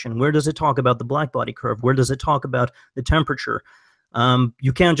radiation? Where does it talk about the black body curve? Where does it talk about the temperature?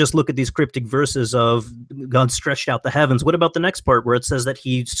 You can't just look at these cryptic verses of God stretched out the heavens. What about the next part where it says that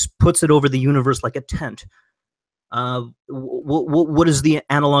he puts it over the universe like a tent? What is the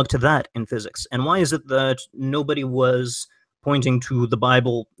analog to that in physics? And why is it that nobody was pointing to the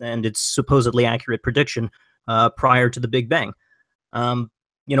Bible and its supposedly accurate prediction prior to the Big Bang?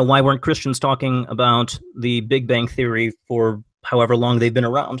 Why weren't Christians talking about the Big Bang theory for however long they've been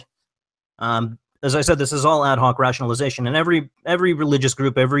around? As I said, this is all ad hoc rationalization, and every religious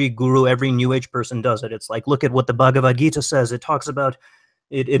group, every guru, every New Age person does it. It's like, look at what the Bhagavad Gita says. It talks about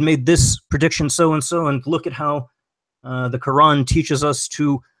it made this prediction so and so, and look at how the Quran teaches us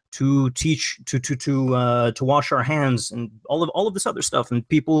to wash our hands, and all of this other stuff. And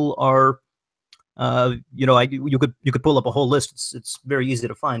people are, you know, you could pull up a whole list. It's very easy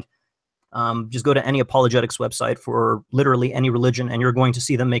to find. Just go to any apologetics website for literally any religion, and you're going to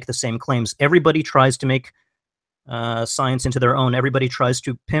see them make the same claims. Everybody tries to make science into their own. Everybody tries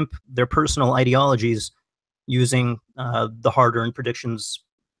to pimp their personal ideologies using the hard-earned predictions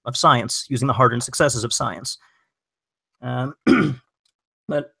of science, using the hard-earned successes of science.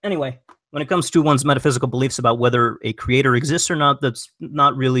 But anyway, when it comes to one's metaphysical beliefs about whether a creator exists or not, that's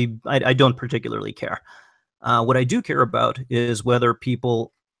not really, I don't particularly care. What I do care about is whether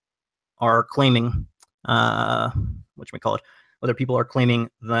people are claiming, whether people are claiming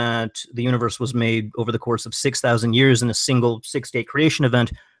that the universe was made over the course of 6,000 years in a single 6-day creation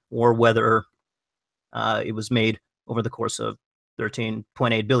event, or whether it was made over the course of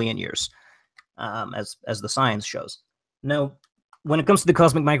 13.8 billion years, as the science shows. Now, when it comes to the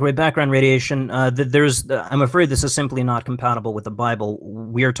cosmic microwave background radiation, I'm afraid this is simply not compatible with the Bible.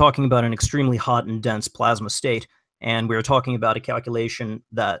 We are talking about an extremely hot and dense plasma state, and we are talking about a calculation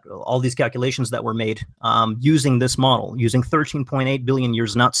that, all these calculations that were made using this model, using 13.8 billion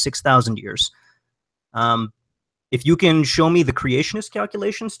years, not 6,000 years. If you can show me the creationist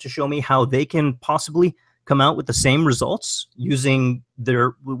calculations to show me how they can possibly come out with the same results using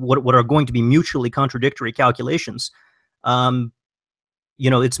their what are going to be mutually contradictory calculations, you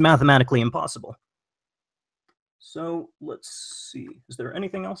know, it's mathematically impossible. So let's see. Is there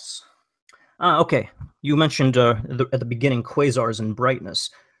anything else? Okay. You mentioned at the beginning quasars and brightness.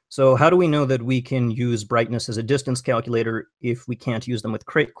 So how do we know that we can use brightness as a distance calculator if we can't use them with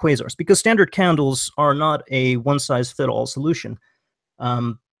quasars? Because standard candles are not a one-size-fits-all solution.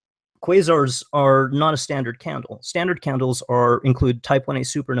 Quasars are not a standard candle. Standard candles include type 1a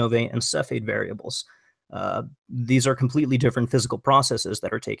supernovae and Cepheid variables. These are completely different physical processes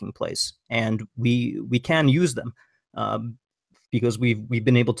that are taking place, and we can use them because we've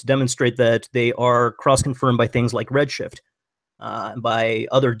been able to demonstrate that they are cross-confirmed by things like redshift, by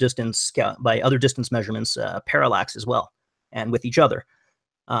other distance measurements, parallax as well, and with each other.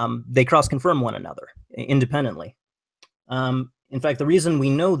 They cross-confirm one another independently. In fact, the reason we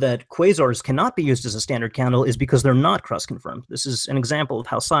know that quasars cannot be used as a standard candle is because they're not cross-confirmed. This is an example of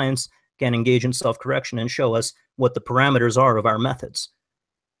how science can engage in self-correction and show us what the parameters are of our methods.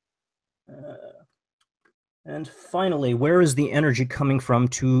 And finally, where is the energy coming from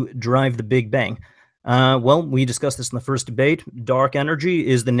to drive the Big Bang? Well, we discussed this in the first debate. Dark energy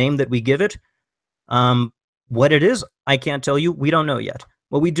is the name that we give it. What it is, I can't tell you. We don't know yet.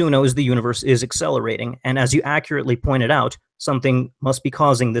 What we do know is the universe is accelerating, and as you accurately pointed out, something must be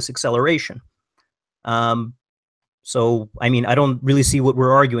causing this acceleration. So, I mean, I don't really see what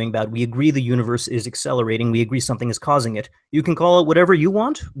we're arguing about. We agree the universe is accelerating. We agree something is causing it. You can call it whatever you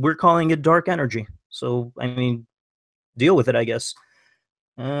want. We're calling it dark energy. So, I mean, deal with it, I guess.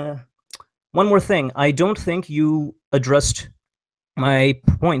 One more thing. I don't think you addressed my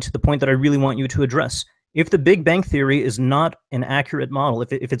point, the point that I really want you to address. If the Big Bang Theory is not an accurate model,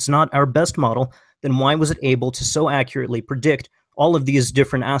 if it's not our best model, then why was it able to so accurately predict all of these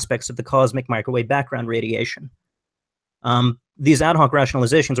different aspects of the cosmic microwave background radiation? These ad hoc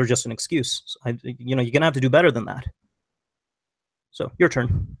rationalizations are just an excuse. So you know, you're going to have to do better than that. So, your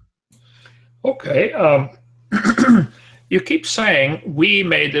turn. Okay. You keep saying, we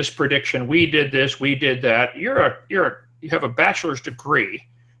made this prediction, we did this, we did that. You have a bachelor's degree.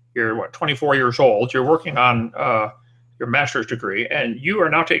 You're, what, 24 years old. You're working on your master's degree, and you are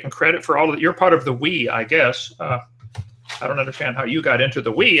now taking credit for all of it. You're part of the we, I guess. I don't understand how you got into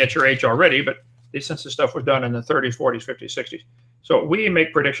the we at your age already, but since this stuff was done in the 30s, 40s, 50s, 60s. So we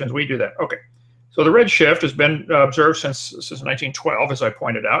make predictions, we do that. Okay. So the redshift has been observed since 1912, as I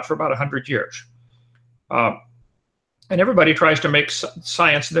pointed out, for about 100 years. And everybody tries to make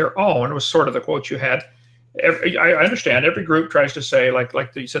science their own, was sort of the quote you had. I understand every group tries to say, like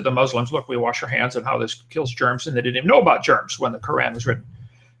you said, the Muslims, look, we wash our hands and how this kills germs, and they didn't even know about germs when the Quran was written.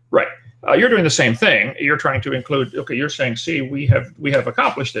 Right. You're doing the same thing. You're trying to include, okay, you're saying, see, we have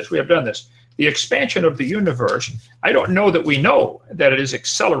accomplished this, we have done this. The expansion of the universe, I don't know that we know that it is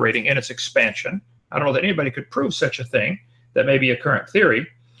accelerating in its expansion. I don't know that anybody could prove such a thing. That may be a current theory.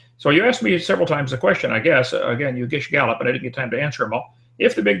 So you asked me several times the question, I guess, again, you Gish, Gallop, but I didn't get time to answer them all.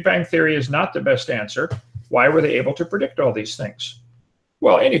 If the Big Bang Theory is not the best answer, why were they able to predict all these things?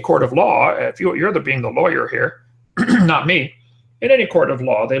 Well, any court of law, if you're being the lawyer here, not me, in any court of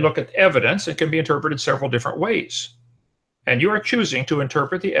law, they look at evidence. It can be interpreted several different ways. And you are choosing to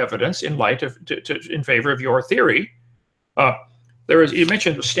interpret the evidence in light of, in favor of your theory. you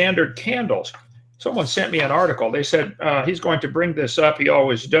mentioned standard candles. Someone sent me an article. They said he's going to bring this up. He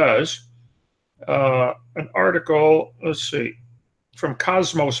always does. An article, let's see, from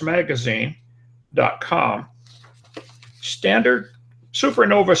cosmosmagazine.com.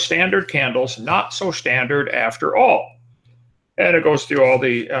 Supernova standard candles, not so standard after all. And it goes through all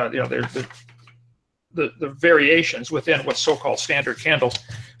the, the variations within what's so-called standard candles.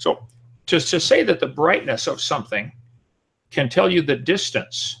 So to say that the brightness of something can tell you the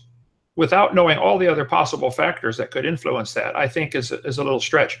distance without knowing all the other possible factors that could influence that, I think is a little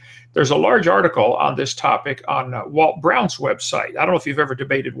stretch. There's a large article on this topic on Walt Brown's website. I don't know if you've ever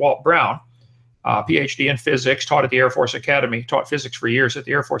debated Walt Brown, PhD in physics, taught at the Air Force Academy, taught physics for years at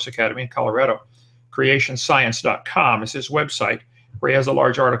the Air Force Academy in Colorado. Creationscience.com is his website, where he has a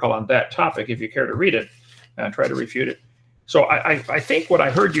large article on that topic, if you care to read it and try to refute it. So I think what I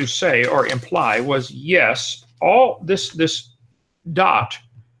heard you say or imply was, yes, all this dot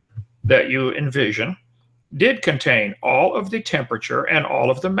that you envision did contain all of the temperature and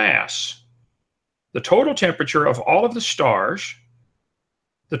all of the mass. The total temperature of all of the stars,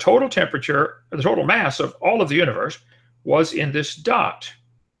 the total temperature, the total mass of all of the universe was in this dot.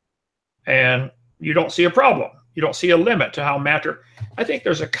 And you don't see a problem. You don't see a limit to how matter. I think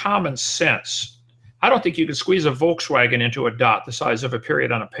there's a common sense. I don't think you can squeeze a Volkswagen into a dot the size of a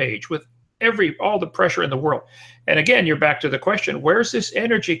period on a page with all the pressure in the world. And again, you're back to the question, where's this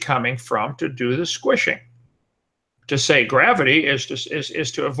energy coming from to do the squishing? To say gravity is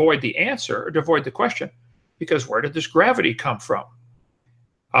to avoid the answer, or to avoid the question, because where did this gravity come from?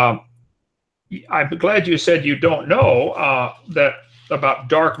 I'm glad you said you don't know that about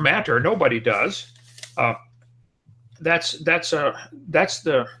dark matter. Nobody does. That's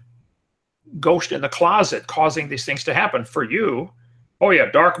the ghost in the closet causing these things to happen for you. Oh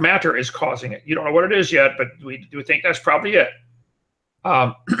yeah, dark matter is causing it. You don't know what it is yet, but we do think that's probably it.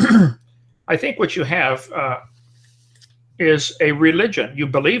 I think what you have is a religion. You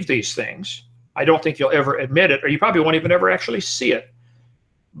believe these things. I don't think you'll ever admit it, or you probably won't even ever actually see it.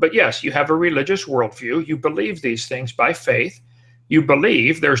 But yes, you have a religious worldview. You believe these things by faith. You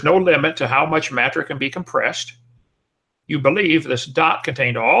believe there's no limit to how much matter can be compressed. You believe this dot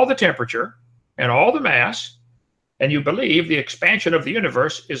contained all the temperature and all the mass, and you believe the expansion of the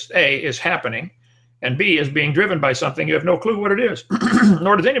universe is happening, and B, is being driven by something you have no clue what it is,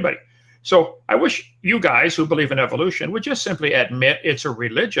 nor does anybody. So I wish you guys who believe in evolution would just simply admit it's a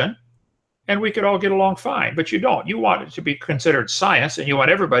religion, and we could all get along fine. But you don't. You want it to be considered science, and you want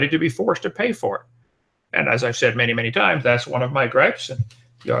everybody to be forced to pay for it. And as I've said many, many times, that's one of my gripes. And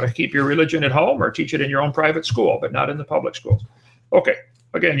you ought to keep your religion at home or teach it in your own private school, but not in the public schools. Okay.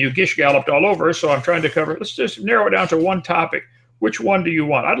 Again, you Gish galloped all over, so I'm trying to cover. Let's just narrow it down to one topic. Which one do you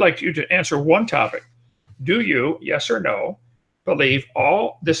want? I'd like you to answer one topic. Do you, yes or no, believe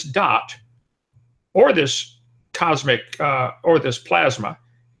all this dot or this cosmic or this plasma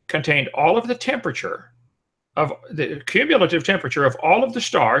contained all of the temperature of the cumulative temperature of all of the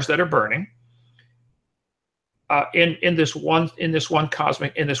stars that are burning in this one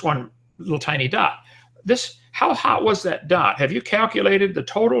little tiny dot? How hot was that dot? Have you calculated the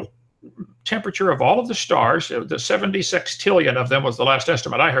total temperature of all of the stars? The 76 sextillion of them was the last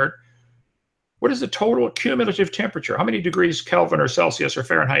estimate I heard. What is the total cumulative temperature? How many degrees Kelvin or Celsius or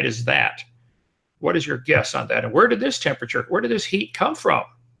Fahrenheit is that? What is your guess on that? And where did this temperature, where did this heat come from?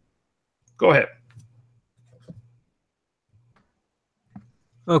 Go ahead.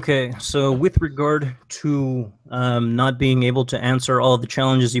 Okay, so with regard to not being able to answer all of the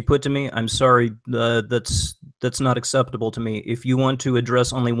challenges you put to me, I'm sorry, that's not acceptable to me. If you want to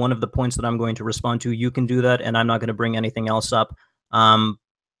address only one of the points that I'm going to respond to, you can do that, and I'm not going to bring anything else up.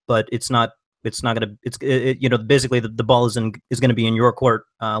 But it's not going to, you know, basically the ball is going to be in your court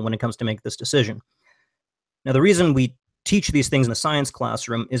when it comes to make this decision. Now, the reason we teach these things in the science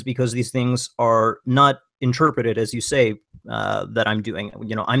classroom is because these things are not interpreted, as you say, that I'm doing.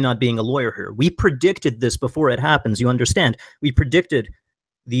 You know, I'm not being a lawyer here. We predicted this before it happens. You understand? We predicted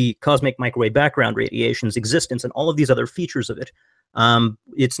the cosmic microwave background radiation's existence and all of these other features of it.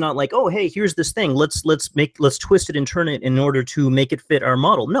 It's not like, oh, hey, here's this thing. Let's twist it and turn it in order to make it fit our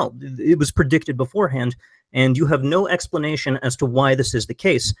model. No, it was predicted beforehand, and you have no explanation as to why this is the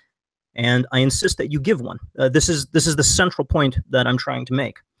case. And I insist that you give one. This is the central point that I'm trying to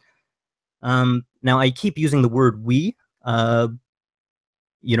make. Now, I keep using the word we.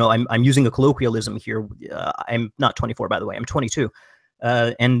 You know, I'm using a colloquialism here. I'm not 24, by the way. I'm 22.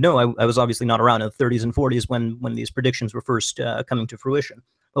 And no, I was obviously not around in the 30s and 40s when these predictions were first coming to fruition.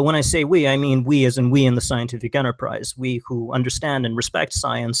 But when I say we, I mean we as in we in the scientific enterprise. We who understand and respect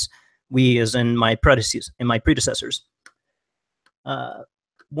science. We as in my predecessors.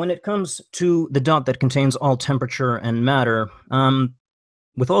 When it comes to the dot that contains all temperature and matter,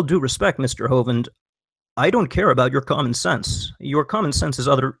 with all due respect, Mr. Hovind, I don't care about your common sense. Your common sense is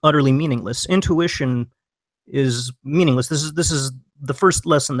utterly meaningless. Intuition is meaningless. This is the first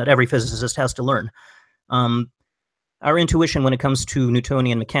lesson that every physicist has to learn. Our intuition when it comes to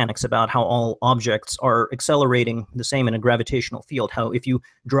Newtonian mechanics about how all objects are accelerating the same in a gravitational field, how if you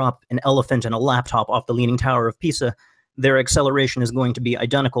drop an elephant and a laptop off the Leaning Tower of Pisa, their acceleration is going to be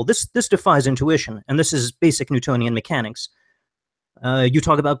identical. This defies intuition, and this is basic Newtonian mechanics. You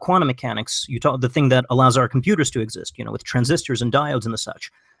talk about quantum mechanics, you talk the thing that allows our computers to exist, with transistors and diodes and the such.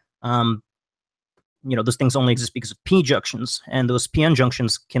 Those things only exist because of p junctions, and those p-n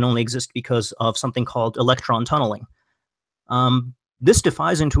junctions can only exist because of something called electron tunneling. This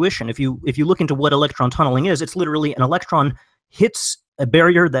defies intuition. If you look into what electron tunneling is, it's literally an electron hits a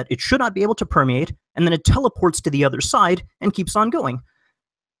barrier that it should not be able to permeate, and then it teleports to the other side and keeps on going.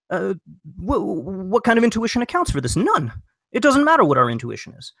 What kind of intuition accounts for this? None. It doesn't matter what our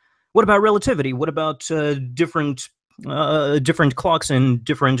intuition is. What about relativity? What about different clocks in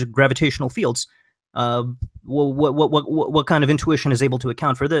different gravitational fields? What kind of intuition is able to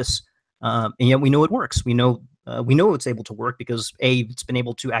account for this? And yet we know it works. We know it's able to work because it's been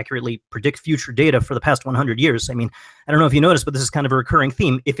able to accurately predict future data for the past 100 years. I mean, I don't know if you noticed, but this is kind of a recurring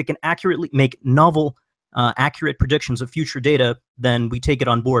theme. If it can accurately make novel, accurate predictions of future data, then we take it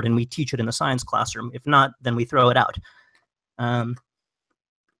on board and we teach it in the science classroom. If not, then we throw it out. Let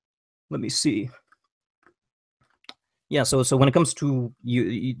me see. Yeah, so when it comes to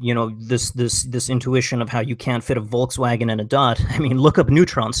this intuition of how you can't fit a Volkswagen in a dot, I mean, look up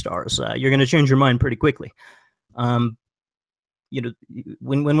neutron stars. You're going to change your mind pretty quickly. When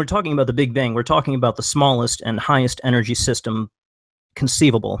we're talking about the Big Bang, we're talking about the smallest and highest energy system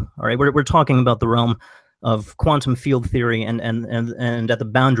conceivable. All right, we're talking about the realm of quantum field theory and at the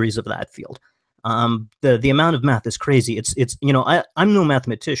boundaries of that field. The amount of math is crazy. I'm no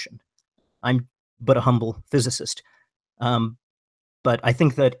mathematician. I'm but a humble physicist. But I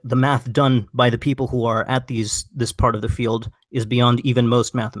think that the math done by the people who are at this part of the field is beyond even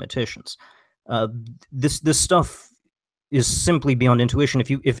most mathematicians. This stuff is simply beyond intuition.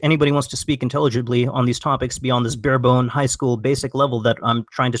 If anybody wants to speak intelligibly on these topics beyond this bare-bone high school basic level that I'm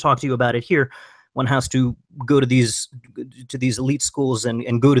trying to talk to you about it here, one has to go to these elite schools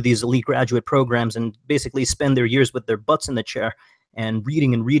and go to these elite graduate programs and basically spend their years with their butts in the chair and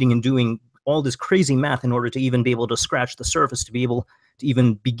reading and doing all this crazy math in order to even be able to scratch the surface, to be able to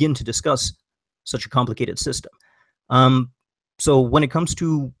even begin to discuss such a complicated system. So when it comes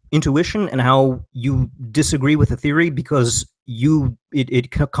to intuition and how you disagree with a theory because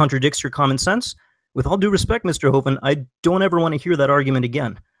it contradicts your common sense, with all due respect, Mr. Hovind, I don't ever want to hear that argument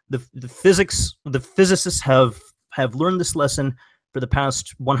again. The physicists have learned this lesson for the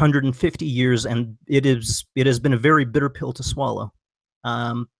past 150 years, and it has been a very bitter pill to swallow.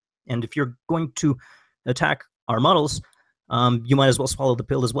 And if you're going to attack our models, you might as well swallow the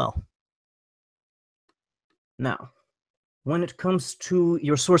pill as well. Now, when it comes to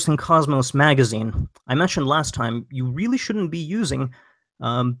your Source in Cosmos magazine, I mentioned last time, you really shouldn't be using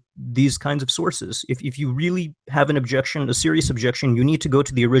these kinds of sources. If you really have an objection, a serious objection, you need to go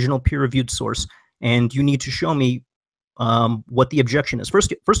to the original peer-reviewed source, and you need to show me what the objection is.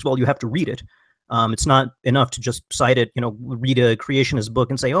 First of all, you have to read it. It's not enough to just cite it, read a creationist book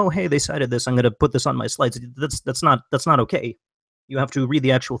and say, oh, hey, they cited this, I'm going to put this on my slides. That's not okay. You have to read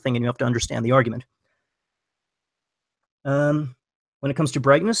the actual thing and you have to understand the argument. When it comes to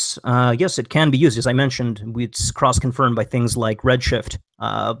brightness, yes, it can be used. As I mentioned, it's cross-confirmed by things like redshift,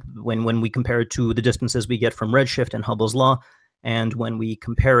 when we compare it to the distances we get from redshift and Hubble's law, and when we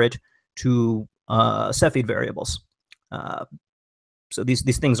compare it to Cepheid variables. So these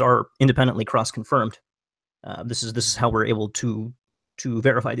things are independently cross-confirmed. This is how we're able to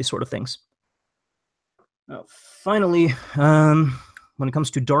verify these sort of things. Finally, when it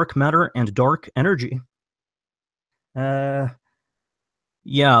comes to dark matter and dark energy,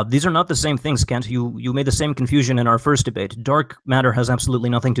 yeah, these are not the same things, Kent. You made the same confusion in our first debate. Dark matter has absolutely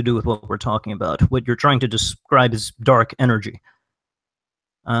nothing to do with what we're talking about. What you're trying to describe is dark energy.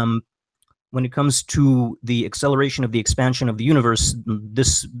 When it comes to the acceleration of the expansion of the universe,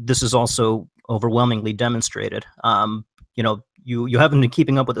 this is also overwhelmingly demonstrated. You haven't been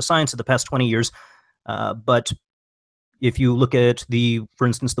keeping up with the science of the past 20 years, but if you look at for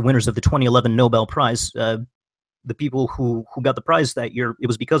instance, the winners of the 2011 Nobel Prize, the people who got the prize that year, it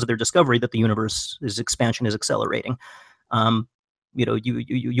was because of their discovery that the universe's expansion is accelerating. You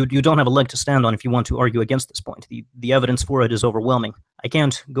don't have a leg to stand on if you want to argue against this point. The evidence for it is overwhelming. I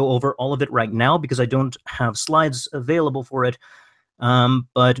can't go over all of it right now because I don't have slides available for it,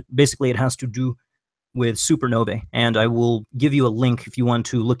 But basically it has to do with supernovae, and I will give you a link if you want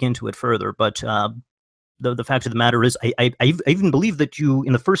to look into it further. But the fact of the matter is, I even believe that you,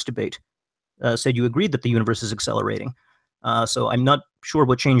 in the first debate, said you agreed that the universe is accelerating. So I'm not sure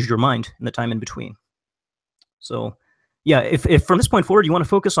what changed your mind in the time in between. So, yeah, if from this point forward you want to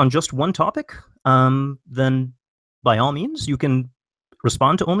focus on just one topic, then by all means you can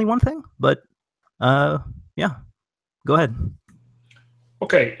respond to only one thing. But yeah, go ahead.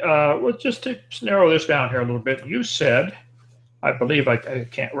 Okay, well, just to narrow this down here a little bit, you said, I believe I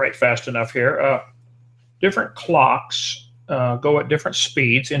can't write fast enough here, different clocks go at different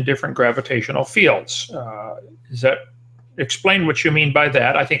speeds in different gravitational fields. Is that, explain what you mean by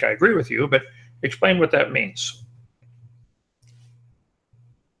that? I think I agree with you, but explain what that means.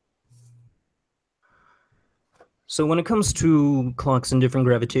 So when it comes to clocks in different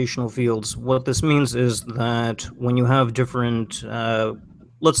gravitational fields, what this means is that when you have different,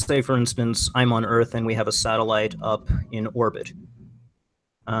 let's say, for instance, I'm on Earth and we have a satellite up in orbit.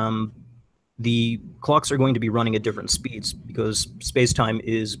 The clocks are going to be running at different speeds because space-time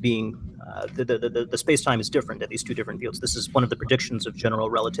is being, the space-time is different at these two different fields. This is one of the predictions of general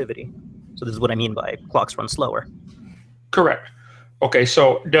relativity. So this is what I mean by clocks run slower. Correct. Okay,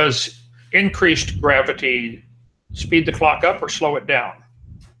 so does increased gravity speed the clock up or slow it down?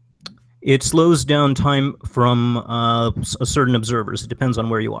 It slows down time from certain observers. It depends on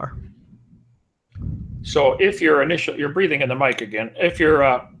where you are. So if your initial, you're breathing in the mic again, if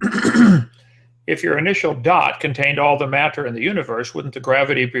your if your initial dot contained all the matter in the universe, wouldn't the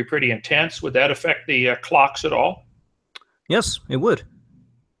gravity be pretty intense? Would that affect the clocks at all? Yes, it would.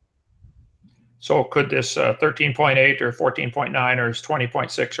 So could this 13.8 or 14.9 or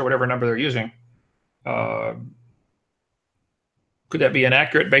 20.6 or whatever number they're using, could that be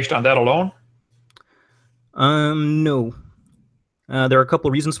inaccurate based on that alone? No. There are a couple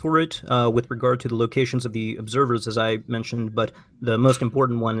of reasons for it with regard to the locations of the observers, as I mentioned, but the most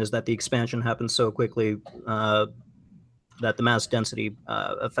important one is that the expansion happens so quickly that the mass density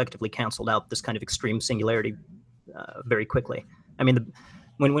effectively canceled out this kind of extreme singularity very quickly. I mean,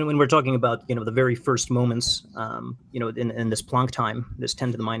 when we're talking about, you know, the very first moments, you know, in this Planck time, this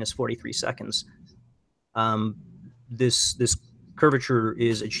 10 to the minus 43 seconds, this curvature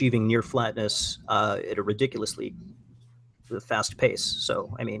is achieving near flatness at a ridiculously fast pace.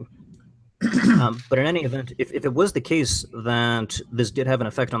 So, I mean, but in any event, if it was the case that this did have an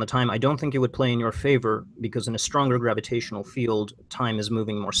effect on the time, I don't think it would play in your favor because in a stronger gravitational field, time is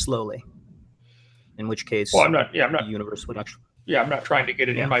moving more slowly. In which case, well, the universe would actually. Yeah, I'm not trying to get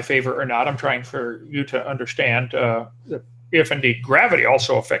it in my favor or not. I'm trying for you to understand that if indeed gravity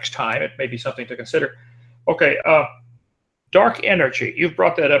also affects time, it may be something to consider. Okay, dark energy. You've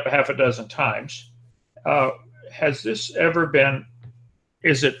brought that up a half a dozen times. Has this ever been,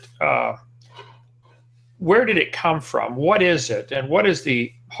 is it, where did it come from? What is it? And what is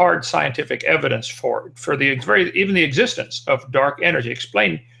the hard scientific evidence for even the existence of dark energy?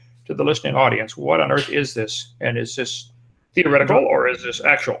 Explain to the listening audience, what on earth is this? And is this theoretical or is this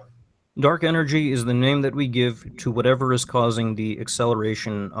actual? Dark energy is the name that we give to whatever is causing the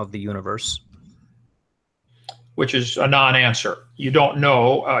acceleration of the universe. Which is a non-answer. You don't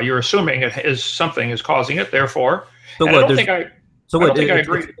know. You're assuming it is something is causing it. Therefore, so what? I don't think I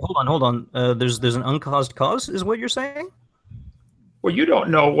agree. Hold on. There's an uncaused cause, is what you're saying? Well, you don't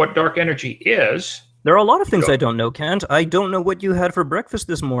know what dark energy is. There are a lot of things I don't know, Kent. I don't know what you had for breakfast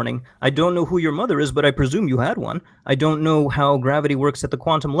this morning. I don't know who your mother is, but I presume you had one. I don't know how gravity works at the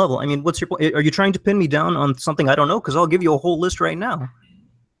quantum level. I mean, what's your point? Are you trying to pin me down on something I don't know? Because I'll give you a whole list right now.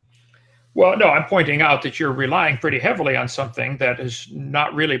 Well, no, I'm pointing out that you're relying pretty heavily on something that is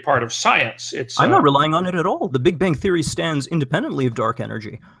not really part of science. I'm not relying on it at all. The Big Bang Theory stands independently of dark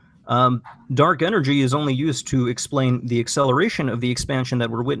energy. Dark energy is only used to explain the acceleration of the expansion that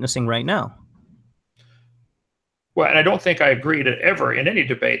we're witnessing right now. Well, and I don't think I agreed ever in any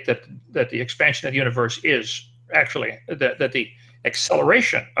debate that the expansion of the universe is actually, that the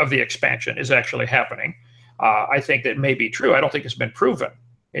acceleration of the expansion is actually happening. I think that may be true. I don't think it's been proven.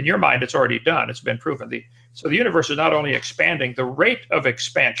 In your mind, it's already done. It's been proven. So the universe is not only expanding, the rate of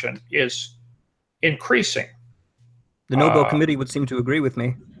expansion is increasing. The Nobel Committee would seem to agree with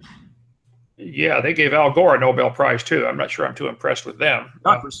me. Yeah, they gave Al Gore a Nobel Prize, too. I'm not sure I'm too impressed with them.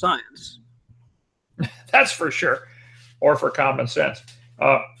 Not for science. That's for sure. Or for common sense.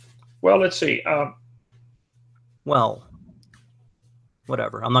 Well, let's see. Well,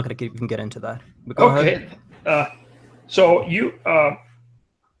 whatever. I'm not going to even get into that. But go ahead. So you...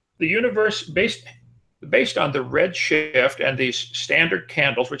 the universe, based on the red shift and these standard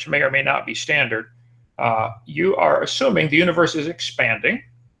candles, which may or may not be standard, you are assuming the universe is expanding,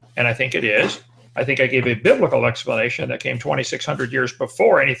 and I think it is. I think I gave a biblical explanation that came 2,600 years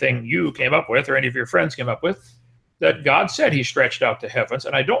before anything you came up with or any of your friends came up with, that God said he stretched out the heavens,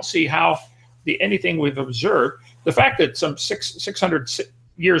 and I don't see how anything we've observed, the fact that some 600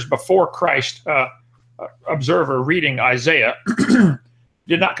 years before Christ, observer reading Isaiah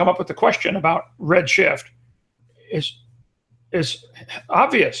did not come up with the question about redshift is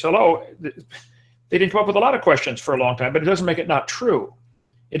obvious. Hello, they didn't come up with a lot of questions for a long time, but it doesn't make it not true.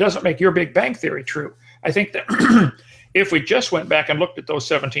 It doesn't make your Big Bang Theory true. I think that if we just went back and looked at those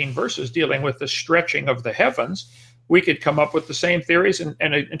 17 verses dealing with the stretching of the heavens, we could come up with the same theories and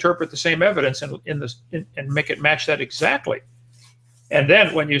interpret the same evidence and make it match that exactly. And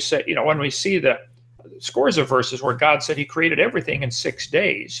then when you say, when we see the scores of verses where God said he created everything in 6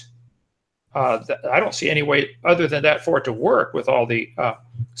 days, I don't see any way other than that for it to work with all the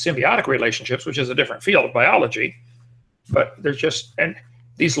symbiotic relationships, which is a different field of biology. But there's just, and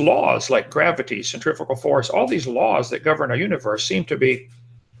these laws like gravity, centrifugal force, all these laws that govern our universe seem to be.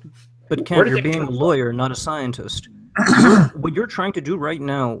 But Kent, you're being a lawyer, not a scientist. What you're trying to do right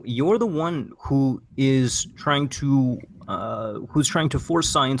now, you're the one who is trying to force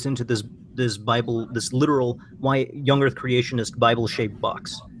science into this Bible, this literal young Earth creationist Bible-shaped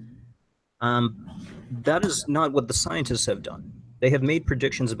box. That is not what the scientists have done. They have made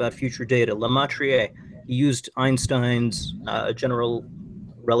predictions about future data. McRae, he used Einstein's general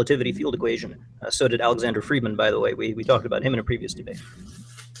relativity field equation. So did Alexander Friedman, by the way. We talked about him in a previous debate.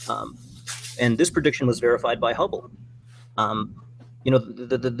 And this prediction was verified by Hubble.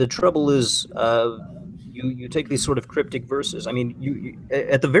 The trouble is, you take these sort of cryptic verses. I mean, you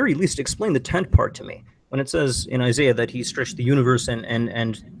at the very least explain the tent part to me. When it says in Isaiah that he stretched the universe and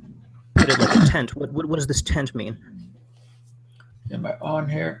put it like a tent, what does this tent mean? Am I on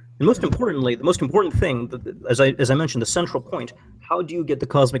here? And most importantly, the most important thing, as I mentioned, the central point: how do you get the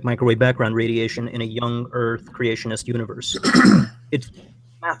cosmic microwave background radiation in a young Earth creationist universe? It's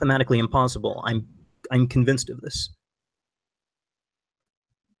mathematically impossible. I'm convinced of this.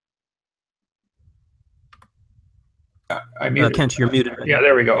 I muted. Kent, you're muted. Right yeah,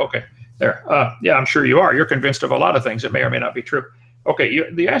 there we go. Okay, there. Yeah, I'm sure you are. You're convinced of a lot of things that may or may not be true. Okay,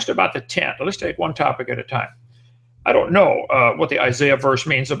 you asked about the tent. Let's take one topic at a time. I don't know what the Isaiah verse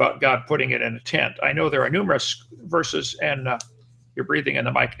means about God putting it in a tent. I know there are numerous verses, and you're breathing in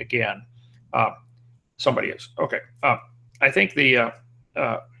the mic again. Somebody is. Okay. I think the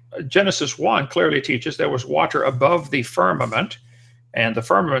Genesis 1 clearly teaches there was water above the firmament, and the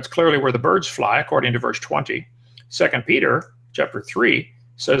firmament's clearly where the birds fly, according to verse 20. 2 Peter chapter 3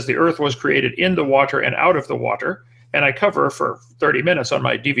 says the earth was created in the water and out of the water. And I cover for 30 minutes on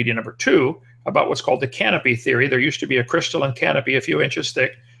my DVD number 2 about what's called the canopy theory. There used to be a crystalline canopy a few inches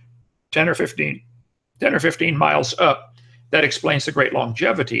thick, 10 or 15 miles up. That explains the great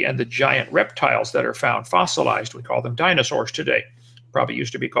longevity and the giant reptiles that are found fossilized. We call them dinosaurs today. Probably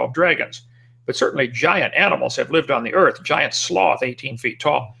used to be called dragons. But certainly giant animals have lived on the earth. Giant sloth, 18 feet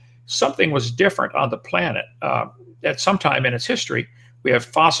tall. Something was different on the planet. At some time in its history, we have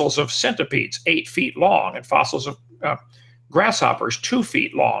fossils of centipedes, 8 feet long, and fossils of grasshoppers, 2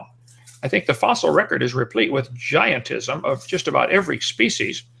 feet long. I think the fossil record is replete with giantism of just about every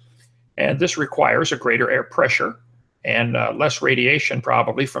species. And this requires a greater air pressure and less radiation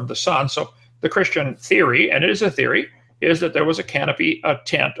probably from the sun. So the Christian theory, and it is a theory, is that there was a canopy, a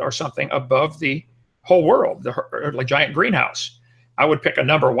tent or something above the whole world, the giant greenhouse. I would pick a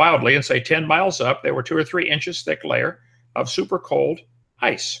number wildly and say 10 miles up, there were 2 or 3 inches thick layer of super cold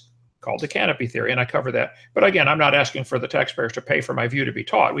ice called the canopy theory, and I cover that. But again, I'm not asking for the taxpayers to pay for my view to be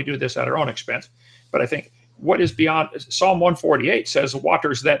taught. We do this at our own expense. But I think what is beyond, Psalm 148 says,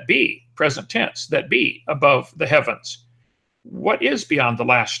 waters that be, present tense, that be above the heavens. What is beyond the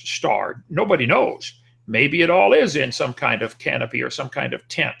last star? Nobody knows. Maybe it all is in some kind of canopy or some kind of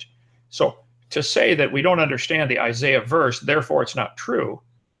tent. So to say that we don't understand the Isaiah verse, therefore it's not true,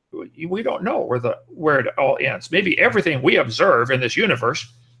 we don't know where it all ends. Maybe everything we observe in this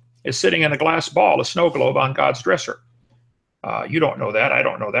universe is sitting in a glass ball, a snow globe on God's dresser. You don't know that. I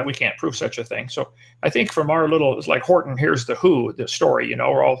don't know that. We can't prove such a thing. So I think from our little, it's like Horton Hears the Who, the story,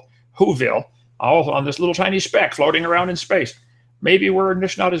 we're all Whoville, all on this little tiny speck floating around in space. Maybe we're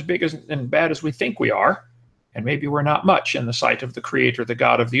just not as big and bad as we think we are, and maybe we're not much in the sight of the Creator, the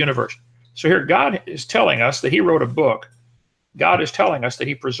God of the universe. So here God is telling us that he wrote a book. God is telling us that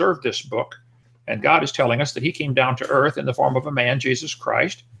he preserved this book. And God is telling us that he came down to earth in the form of a man, Jesus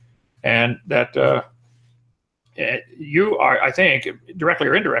Christ. And that you are, I think, directly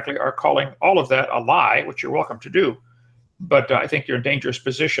or indirectly, are calling all of that a lie, which you're welcome to do. But I think you're in a dangerous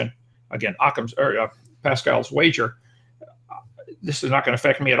position. Again, Pascal's wager. This is not going to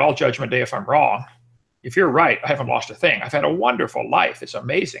affect me at all Judgment Day if I'm wrong. If you're right, I haven't lost a thing. I've had a wonderful life. It's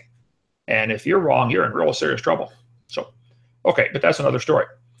amazing. And if you're wrong, you're in real serious trouble. So, okay, but that's another story.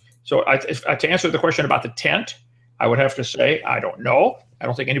 So to answer the question about the tent, I would have to say, I don't know. I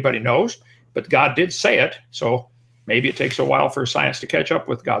don't think anybody knows, but God did say it. So maybe it takes a while for science to catch up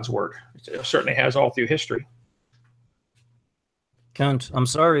with God's word. It certainly has all through history. Kent, I'm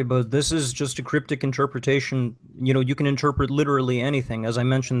sorry, but this is just a cryptic interpretation. You know, you can interpret literally anything. As I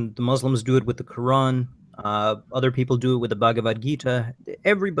mentioned, the Muslims do it with the Quran. Other people do it with the Bhagavad Gita.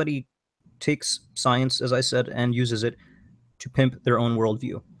 Everybody takes science, as I said, and uses it to pimp their own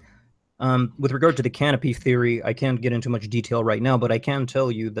worldview. With regard to the canopy theory, I can't get into much detail right now, but I can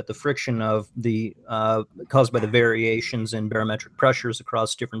tell you that the friction of the caused by the variations in barometric pressures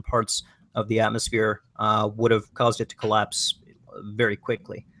across different parts of the atmosphere would have caused it to collapse very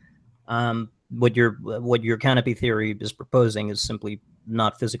quickly. What your canopy theory is proposing is simply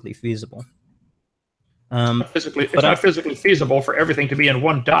not physically feasible. It's not physically feasible for everything to be in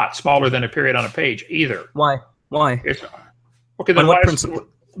one dot, smaller than a period on a page either. Why? Okay,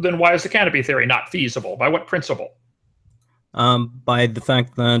 then why is the canopy theory not feasible? By what principle? By the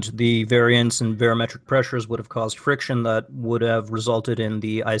fact that the variance in barometric pressures would have caused friction that would have resulted in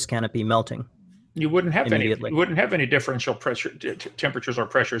the ice canopy melting. You wouldn't have any differential pressure, temperatures or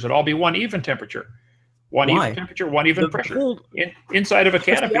pressures. It'd all be one even temperature. Even temperature, one even pressure. Inside of a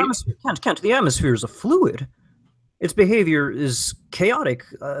canopy. Kent, the atmosphere is a fluid. Its behavior is chaotic.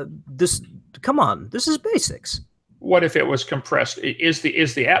 Come on, this is basics. What if it was compressed? Is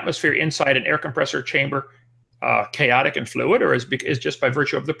the atmosphere inside an air compressor chamber chaotic and fluid, or is just by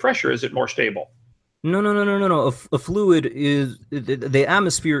virtue of the pressure, is it more stable? No. A fluid is the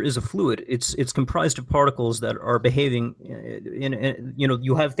atmosphere is a fluid. It's comprised of particles that are behaving in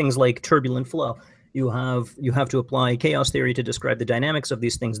you have things like turbulent flow. You have to apply chaos theory to describe the dynamics of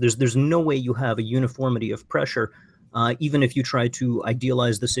these things. There's no way you have a uniformity of pressure, even if you try to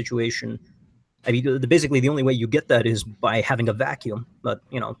idealize the situation. I mean, basically the only way you get that is by having a vacuum. But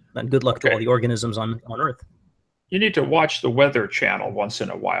then good luck to all the organisms on Earth. You need to watch the Weather Channel once in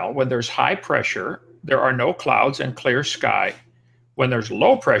a while. When there's high pressure, there are no clouds and clear sky. When there's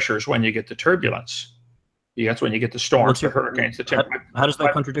low pressures, when you get the turbulence. That's when you get the storms, the hurricanes, How does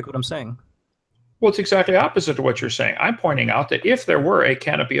that contradict what I'm saying? Well, it's exactly opposite to what you're saying. I'm pointing out that if there were a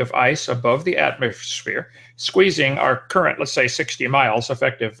canopy of ice above the atmosphere, squeezing our current, let's say 60 miles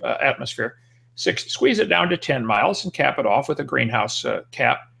effective atmosphere, squeeze it down to 10 miles and cap it off with a greenhouse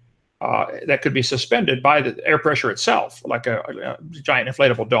cap, that could be suspended by the air pressure itself, like a giant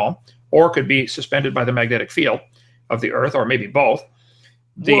inflatable dome, or could be suspended by the magnetic field of the Earth, or maybe both.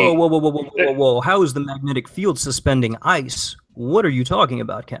 Whoa. How is the magnetic field suspending ice? What are you talking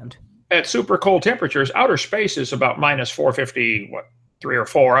about, Kent? At super cold temperatures, outer space is about minus 450, 3 or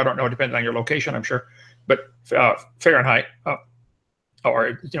 4, I don't know, depending on your location, I'm sure, but Fahrenheit,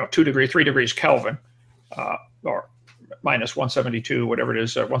 or 2 degrees, 3 degrees Kelvin, or minus 172, whatever it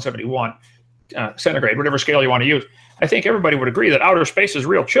is, 171 centigrade, whatever scale you want to use. I think everybody would agree that outer space is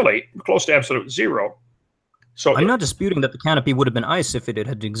real chilly, close to absolute zero. So I'm not disputing that the canopy would have been ice if it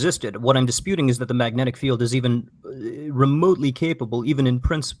had existed. What I'm disputing is that the magnetic field is even remotely capable, even in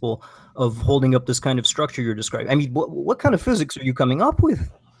principle, of holding up this kind of structure you're describing. I mean, what kind of physics are you coming up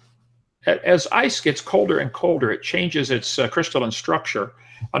with? As ice gets colder and colder, it changes its crystalline structure.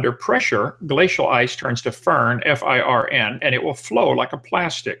 Under pressure, glacial ice turns to firn, F-I-R-N, and it will flow like a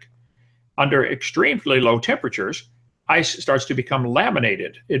plastic. Under extremely low temperatures, ice starts to become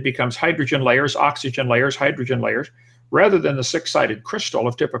laminated. It becomes hydrogen layers, oxygen layers, hydrogen layers, rather than the six-sided crystal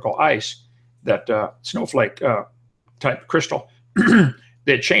of typical ice, that snowflake type crystal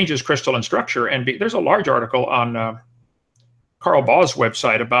that changes crystalline structure. And there's a large article on Carl Baugh's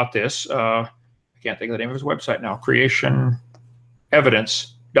website about this. I can't think of the name of his website now,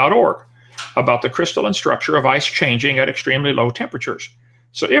 creationevidence.org, about the crystalline structure of ice changing at extremely low temperatures.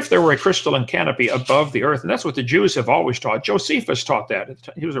 So if there were a crystalline canopy above the Earth, and that's what the Jews have always taught. Josephus taught that.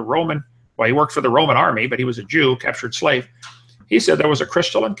 He was a Roman, well, he worked for the Roman army, but he was a Jew, captured slave. He said there was a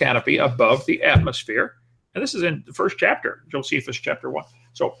crystalline canopy above the atmosphere. And this is in the first chapter, Josephus chapter 1.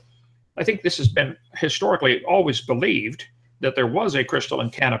 So I think this has been historically always believed, that there was a crystalline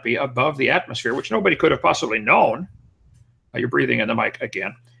canopy above the atmosphere, which nobody could have possibly known. You're breathing in the mic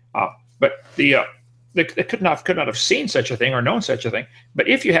again. But they could not have seen such a thing or known such a thing. But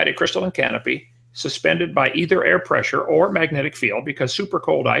if you had a crystalline canopy suspended by either air pressure or magnetic field, because super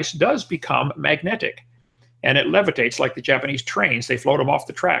cold ice does become magnetic, and it levitates like the Japanese trains. They float them off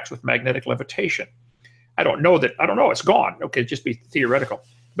the tracks with magnetic levitation. I don't know, it's gone. Okay, just be theoretical.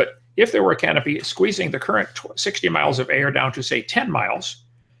 But if there were a canopy squeezing the current 60 miles of air down to, say, 10 miles,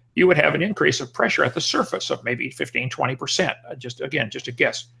 you would have an increase of pressure at the surface of maybe 15, 20%. Just a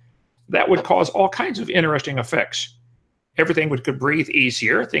guess. That would cause all kinds of interesting effects. Everything could breathe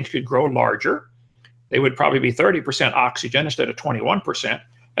easier. Things could grow larger. They would probably be 30% oxygen instead of 21%.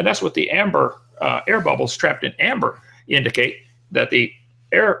 And that's what the amber air bubbles trapped in amber indicate, that the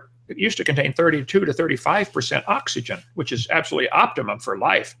air used to contain 32 to 35% oxygen, which is absolutely optimum for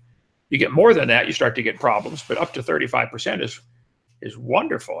life. You get more than that, you start to get problems, but up to 35% is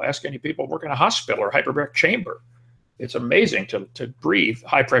wonderful. Ask any people who work in a hospital or hyperbaric chamber. It's amazing to breathe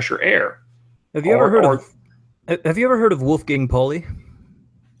high pressure air. Have you ever heard of Wolfgang Pauli?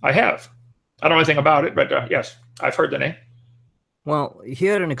 I have. I don't know anything about it, but yes, I've heard the name. Well, he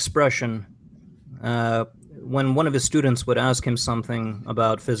had an expression when one of his students would ask him something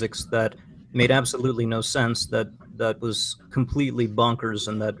about physics that made absolutely no sense, that was completely bonkers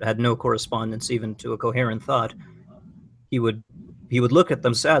and that had no correspondence even to a coherent thought. He would look at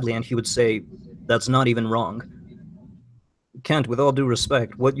them sadly and he would say, "That's not even wrong." Kent, with all due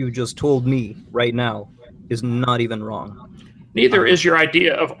respect, what you just told me right now is not even wrong. Neither is your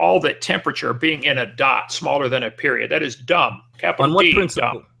idea of all the temperature being in a dot smaller than a period. That is dumb. Capital On what D, principle?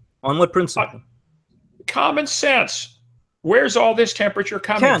 dumb. On what principle? Common sense. Where's all this temperature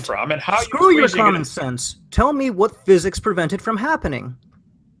coming Kent, from, and how screw you your common sense. Tell me what physics prevented from happening.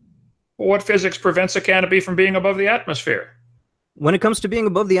 Well, what physics prevents a canopy from being above the atmosphere? When it comes to being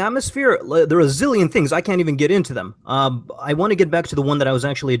above the atmosphere, there are a zillion things. I can't even get into them. I want to get back to the one that I was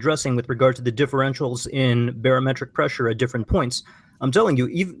actually addressing with regard to the differentials in barometric pressure at different points. I'm telling you,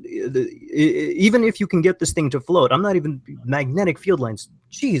 even if you can get this thing to float, I'm not even magnetic field lines.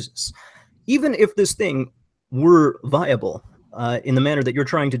 Jesus. Even if this thing were viable in the manner that you're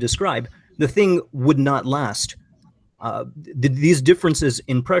trying to describe, the thing would not last. These differences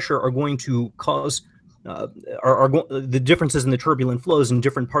in pressure are going to cause the differences in the turbulent flows in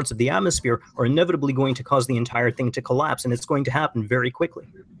different parts of the atmosphere are inevitably going to cause the entire thing to collapse, and it's going to happen very quickly.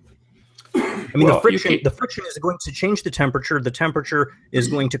 I mean, Well, the friction is going to change the temperature. The temperature is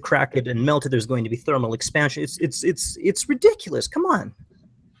going to crack it and melt it. There's going to be thermal expansion. It's ridiculous. Come on.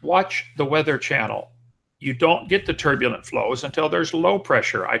 Watch the Weather Channel. You don't get the turbulent flows until there's low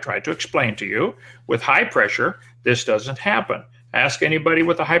pressure. I tried to explain to you. With high pressure, this doesn't happen. Ask anybody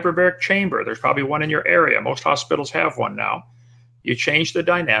with a hyperbaric chamber. There's probably one in your area. Most hospitals have one now. You change the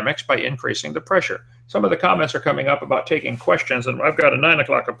dynamics by increasing the pressure. Some of the comments are coming up about taking questions, and I've got a 9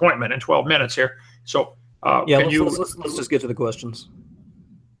 o'clock appointment in 12 minutes here. So yeah, let's just get to the questions.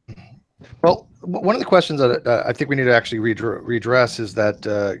 Well, one of the questions that I think we need to actually redress is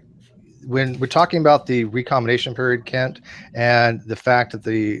that when we're talking about the recombination period, Kent, and the fact that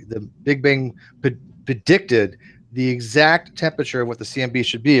the Big Bang predicted the exact temperature of what the CMB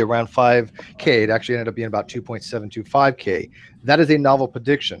should be around 5K. It actually ended up being about 2.725K. That is a novel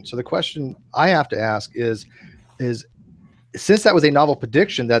prediction. So the question I have to ask is since that was a novel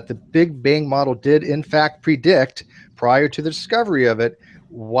prediction that the Big Bang model did in fact predict prior to the discovery of it,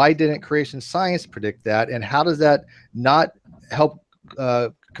 why didn't creation science predict that? And how does that not help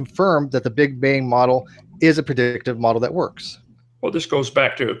confirm that the Big Bang model is a predictive model that works? Well, this goes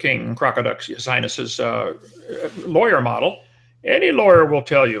back to King Crocoduck Sinus's lawyer model. Any lawyer will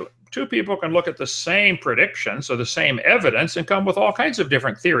tell you two people can look at the same predictions or the same evidence and come with all kinds of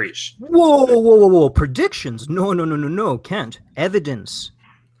different theories. Whoa. Predictions? No, Kent. Evidence.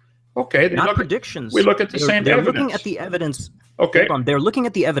 Okay. Not predictions. We look at the same they're evidence. Looking at the evidence. Okay. Hold on. They're looking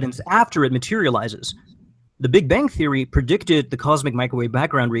at the evidence after it materializes. The Big Bang Theory predicted the cosmic microwave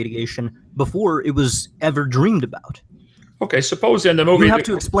background radiation before it was ever dreamed about. Okay, suppose in the movie you have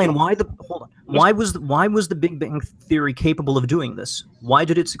to explain why why was the Big Bang Theory capable of doing this? Why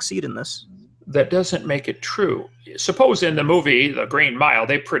did it succeed in this? That doesn't make it true. Suppose in the movie The Green Mile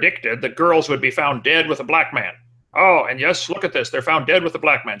they predicted the girls would be found dead with a black man. Oh, and yes, look at this. They're found dead with a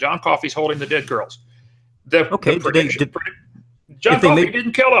black man. John Coffey's holding the dead girls. John Coffey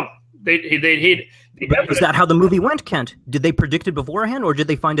didn't kill them. Is that how the movie went, Kent? Did they predict it beforehand, or did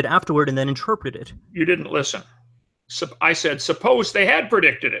they find it afterward and then interpret it? You didn't listen. I said, suppose they had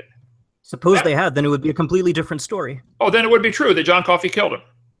predicted it. Suppose they had, then it would be a completely different story. Oh, then it would be true that John Coffey killed him.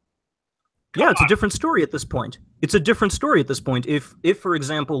 It's a different story at this point. It's a different story at this point. If, for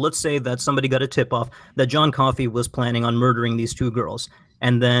example, let's say that somebody got a tip-off that John Coffey was planning on murdering these two girls,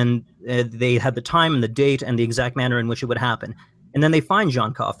 and then they had the time and the date and the exact manner in which it would happen, and then they find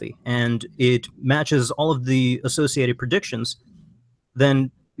John Coffey, and it matches all of the associated predictions,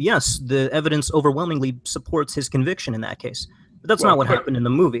 then yes, the evidence overwhelmingly supports his conviction in that case. But that's not what happened in the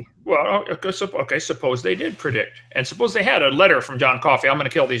movie. Well, okay, suppose they did predict, and suppose they had a letter from John Coffey, I'm going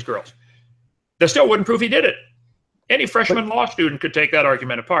to kill these girls. That still wouldn't prove he did it. Any freshman law student could take that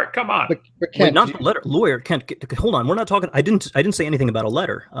argument apart. Come on. But Wait, not the letter. Lawyer, Kent, hold on. We're not talking. I didn't say anything about a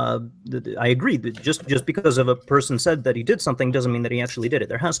letter. I agree that just because of a person said that he did something doesn't mean that he actually did it.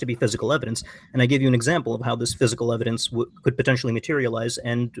 There has to be physical evidence, and I gave you an example of how this physical evidence could potentially materialize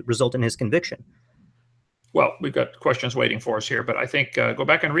and result in his conviction. Well, we've got questions waiting for us here, but I think go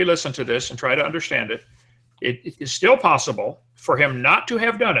back and re-listen to this and try to understand it. It is still possible for him not to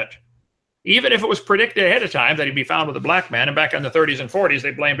have done it, even if it was predicted ahead of time that he'd be found with a black man. And back in the 30s and 40s,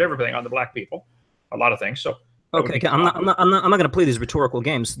 they blamed everything on the black people, a lot of things. So okay, I'm not going to play these rhetorical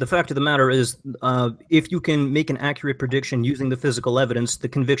games. The fact of the matter is, if you can make an accurate prediction using the physical evidence, the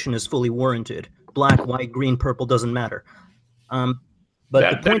conviction is fully warranted. Black, white, green, purple doesn't matter.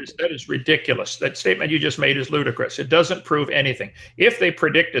 But that is ridiculous. That statement you just made is ludicrous. It doesn't prove anything. If they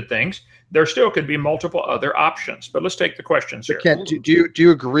predicted things, there still could be multiple other options. But let's take the questions here. Ken, do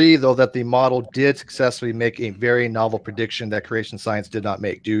you agree, though, that the model did successfully make a very novel prediction that creation science did not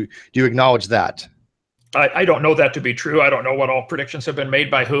make? Do you acknowledge that? I don't know that to be true. I don't know what all predictions have been made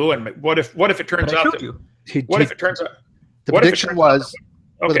by who, and what if it turns out that, what if it turns out the prediction was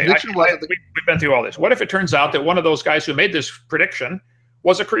okay, we've been through all this. What if it turns out that one of those guys who made this prediction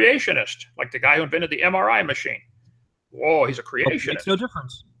was a creationist, like the guy who invented the MRI machine? Whoa, he's a creationist. It makes no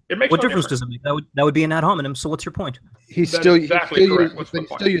difference. It makes what no difference does it make? That would be an ad hominem. So what's your point? He still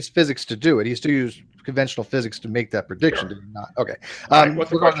used physics to do it. He still used conventional physics to make that prediction. Sure. Did he not? Okay.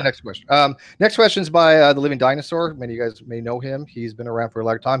 We'll go on to the next question. Next question is by the Living Dinosaur. Many of you guys may know him. He's been around for a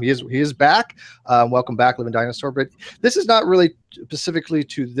long time. He is back. Welcome back, Living Dinosaur. But this is not really specifically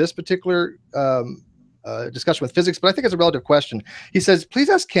to this particular discussion with physics, but I think it's a relative question. He says, please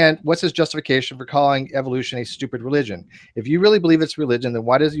ask Kent, what's his justification for calling evolution a stupid religion? If you really believe it's religion, then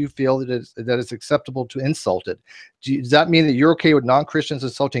why does you feel that it's acceptable to insult it? Does that mean that you're okay with non-Christians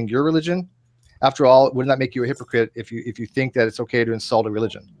insulting your religion? After all, wouldn't that make you a hypocrite if you think that it's okay to insult a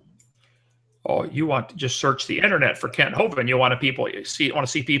religion? Oh, you want to just search the internet for Kent Hovind. You want to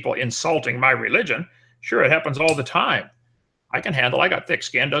see people insulting my religion? Sure, it happens all the time. I can handle. I got thick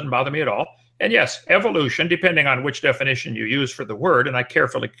skin. Doesn't bother me at all. And yes, evolution, depending on which definition you use for the word, and I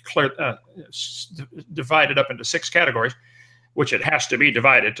carefully divided up into 6 categories, which it has to be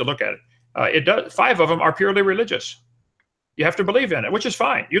divided to look at it. 5 of them are purely religious. You have to believe in it, which is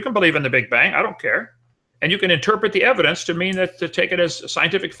fine. You can believe in the Big Bang. I don't care. And you can interpret the evidence to mean that to take it as a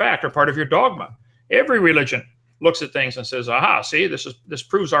scientific fact or part of your dogma. Every religion looks at things and says, aha, see, this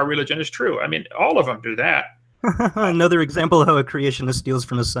proves our religion is true. I mean, all of them do that. Another example of how a creationist steals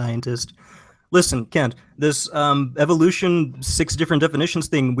from a scientist. Listen, Kent, this evolution 6 different definitions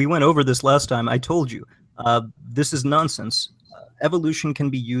thing, we went over this last time. I told you, this is nonsense. Evolution can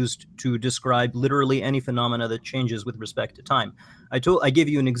be used to describe literally any phenomena that changes with respect to time. I gave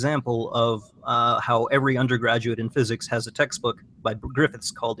you an example of how every undergraduate in physics has a textbook by Griffiths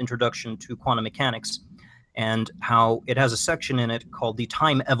called Introduction to Quantum Mechanics, and how it has a section in it called the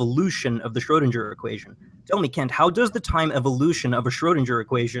time evolution of the Schrodinger equation. Tell me, Kent, how does the time evolution of a Schrodinger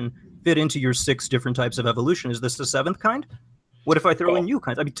equation fit into your 6 different types of evolution? Is this the 7th kind? What if I throw in new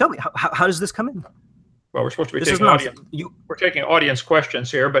kinds? I mean, tell me, how does this come in? Well, we're supposed to be we're taking audience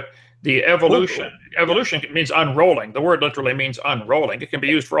questions here, but the evolution means unrolling. The word literally means unrolling. It can be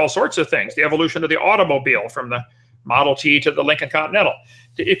used for all sorts of things. The evolution of the automobile from the Model T to the Lincoln Continental.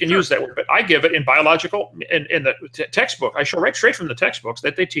 You can use that word, but I give it in biological, in the textbook. I show right straight from the textbooks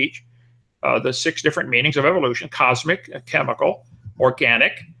that they teach the 6 different meanings of evolution: cosmic, chemical,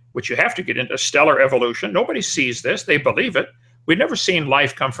 organic, which you have to get into stellar evolution. Nobody sees this. They believe it. We've never seen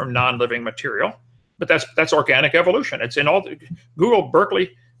life come from non-living material, but that's organic evolution. It's in all Google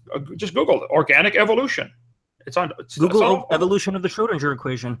Berkeley. Just Google organic evolution. Google evolution of the Schrodinger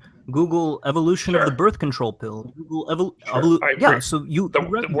equation. Google evolution of the birth control pill. Google yeah. So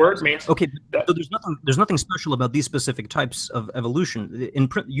the word means okay. So there's nothing special about these specific types of evolution.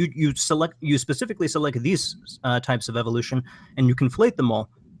 You specifically select these types of evolution, and you conflate them all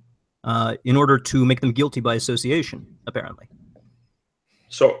in order to make them guilty by association. Apparently.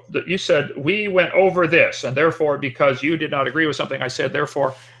 So you said we went over this, and therefore, because you did not agree with something I said,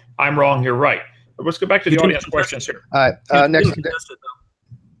 therefore I'm wrong. You're right. But let's go back to the audience questions here. All right. Next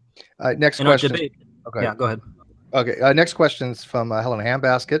question. Okay. Yeah, go ahead. Okay. Next question's from Helena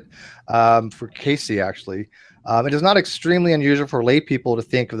Handbasket for Casey, actually. It is not extremely unusual for lay people to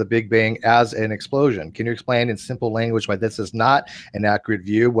think of the Big Bang as an explosion. Can you explain in simple language why this is not an accurate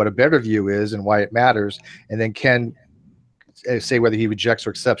view, what a better view is, and why it matters? And then Ken say whether he rejects or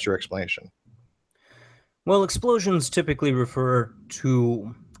accepts your explanation. Well, explosions typically refer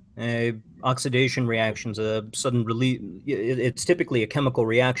to oxidation reactions, a sudden release. It's typically a chemical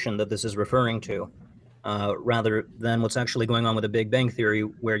reaction that this is referring to, rather than what's actually going on with the Big Bang Theory,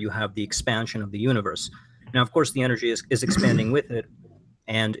 where you have the expansion of the universe. Now, of course, the energy is expanding with it,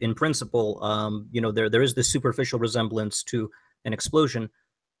 and in principle, there is this superficial resemblance to an explosion.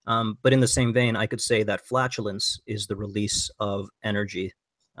 But in the same vein, I could say that flatulence is the release of energy,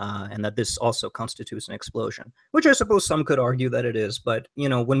 and that this also constitutes an explosion, which I suppose some could argue that it is. But,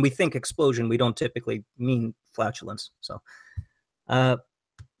 when we think explosion, we don't typically mean flatulence. So,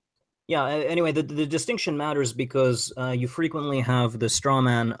 yeah, anyway, the distinction matters because you frequently have the straw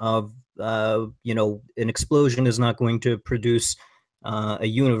man of, an explosion is not going to produce a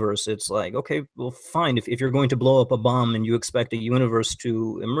universe. It's like, okay, well, fine. If you're going to blow up a bomb and you expect a universe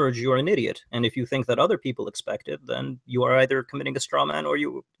to emerge, you are an idiot. And if you think that other people expect it, then you are either committing a straw man or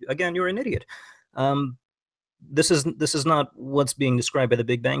you're an idiot. This is not what's being described by the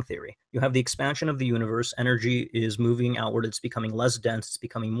Big Bang Theory. You have the expansion of the universe. Energy is moving outward. It's becoming less dense. It's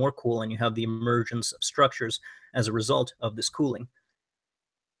becoming more cool, and you have the emergence of structures as a result of this cooling.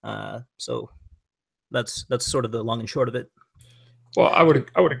 So that's sort of the long and short of it. Well, I would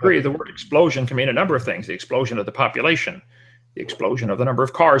agree. The word explosion can mean a number of things. The explosion of the population, the explosion of the number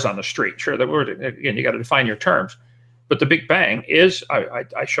of cars on the street. Sure, the word, again, you got to define your terms. But the Big Bang is, I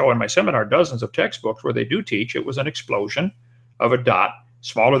show in my seminar dozens of textbooks where they do teach it was an explosion of a dot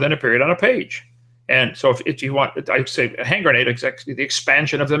smaller than a period on a page. And so if you want, I say a hand grenade is actually the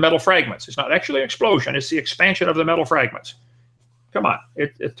expansion of the metal fragments. It's not actually an explosion. It's the expansion of the metal fragments. Come on,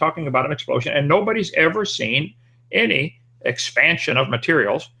 it's talking about an explosion. And nobody's ever seen any expansion of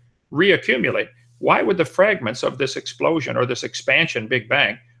materials reaccumulate. Why would the fragments of this explosion or this expansion, Big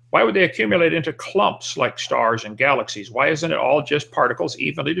Bang, why would they accumulate into clumps like stars and galaxies? Why isn't it all just particles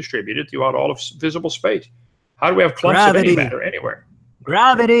evenly distributed throughout all of visible space? How do we have clumps of any matter anywhere?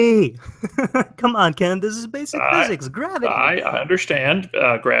 Gravity! Come on, Ken. This is basic physics. Gravity. I understand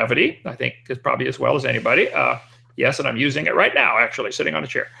gravity. I think it's probably as well as anybody. Yes, and I'm using it right now, actually, sitting on a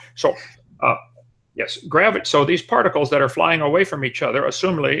chair. So, yes, gravity. So these particles that are flying away from each other,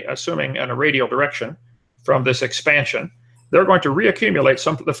 assuming in a radial direction from this expansion, they're going to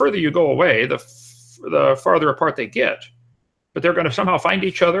reaccumulate. The further you go away, the farther apart they get. But they're going to somehow find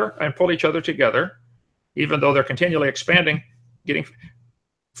each other and pull each other together, even though they're continually expanding, getting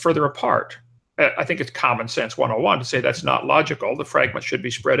further apart. I think it's common sense 101 to say that's not logical. The fragments should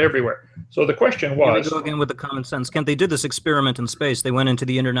be spread everywhere. So the question was... Here we go again with the common sense. Kent, they did this experiment in space. They went into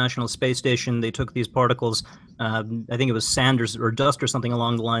the International Space Station. They took these particles, I think it was sand or dust or something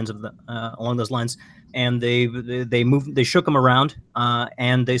along the lines of along those lines, and they shook them around,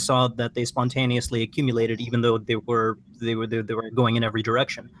 and they saw that they spontaneously accumulated, even though they were going in every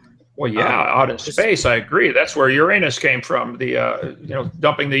direction. Well, yeah, out in space, I agree. That's where Uranus came from. The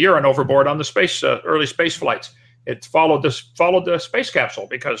dumping the urine overboard on the space early space flights. It followed the space capsule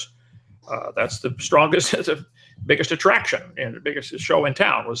because that's the strongest, the biggest attraction and the biggest show in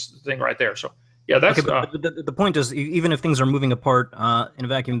town was the thing right there. So yeah, that's okay, but the point is, even if things are moving apart in a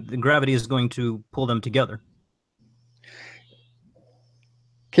vacuum, the gravity is going to pull them together.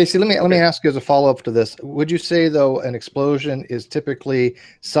 Casey, let me ask you as a follow-up to this. Would you say, though, an explosion is typically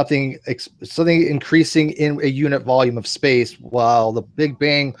something increasing in a unit volume of space, while the Big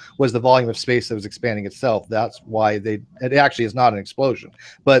Bang was the volume of space that was expanding itself? That's why it actually is not an explosion.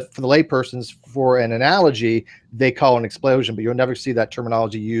 But for the laypersons, for an analogy, they call it an explosion, but you'll never see that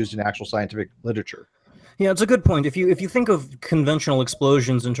terminology used in actual scientific literature. Yeah, it's a good point. If you think of conventional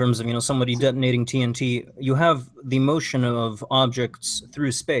explosions in terms of somebody detonating TNT, you have the motion of objects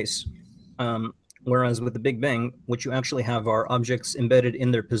through space, whereas with the Big Bang, what you actually have are objects embedded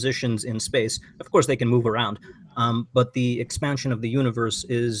in their positions in space. Of course, they can move around, but the expansion of the universe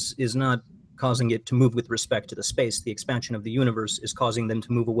is not causing it to move with respect to the space. The expansion of the universe is causing them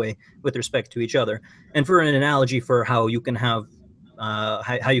to move away with respect to each other. And for an analogy for how you can have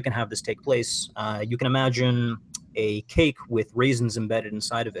this take place, you can imagine a cake with raisins embedded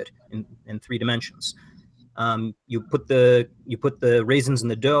inside of it in 3 dimensions. You put the raisins in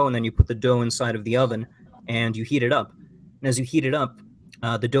the dough, and then you put the dough inside of the oven, and you heat it up. And as you heat it up,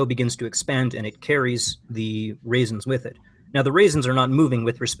 the dough begins to expand, and it carries the raisins with it. Now, the raisins are not moving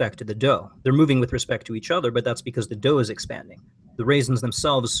with respect to the dough. They're moving with respect to each other, but that's because the dough is expanding. The raisins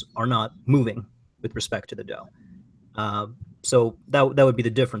themselves are not moving with respect to the dough. So that would be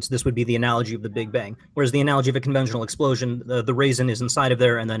the difference. This would be the analogy of the Big Bang. Whereas the analogy of a conventional explosion, the raisin is inside of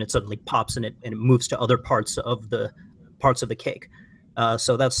there, and then it suddenly pops and it moves to other parts of the cake.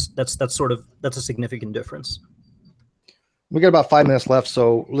 So that's a significant difference. We got about 5 minutes left,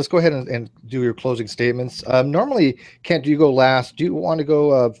 so let's go ahead and do your closing statements. Normally, Kent, do you go last? Do you want to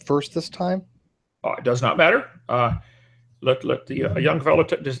go first this time? It does not matter. Let the young fellow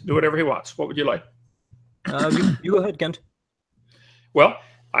just do whatever he wants. What would you like? You go ahead, Kent. Well,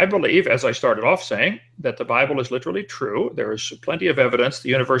 I believe, as I started off saying, that the Bible is literally true. There is plenty of evidence the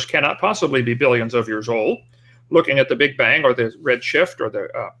universe cannot possibly be billions of years old. Looking at the Big Bang or the red shift or the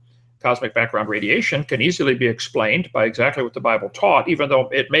cosmic background radiation can easily be explained by exactly what the Bible taught, even though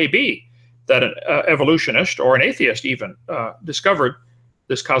it may be that an evolutionist or an atheist even discovered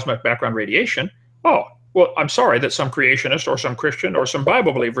this cosmic background radiation. Oh, well, I'm sorry that some creationist or some Christian or some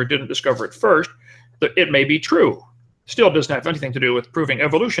Bible believer didn't discover it first. It may be true. Still doesn't have anything to do with proving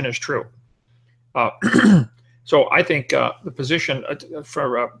evolution is true. So I think the position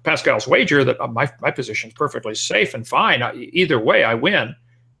for Pascal's wager that my position is perfectly safe and fine. Either way, I win.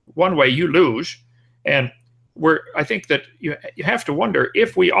 One way, you lose. And I think that you have to wonder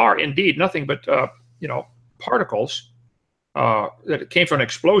if we are indeed nothing but particles that came from an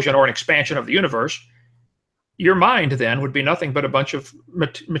explosion or an expansion of the universe. Your mind then would be nothing but a bunch of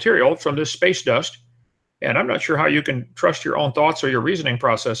material from this space dust. And I'm not sure how you can trust your own thoughts or your reasoning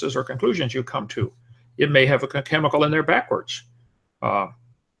processes or conclusions you come to. It may have a chemical in there backwards.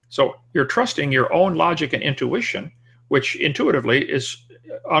 So you're trusting your own logic and intuition, which intuitively is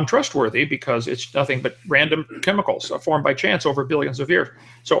untrustworthy because it's nothing but random chemicals formed by chance over billions of years.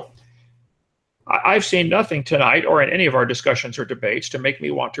 So I've seen nothing tonight or in any of our discussions or debates to make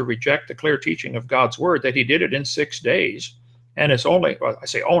me want to reject the clear teaching of God's word that he did it in 6 days. And it's only, well, I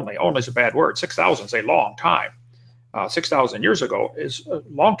say only is a bad word. 6,000 is a long time. 6,000 years ago is a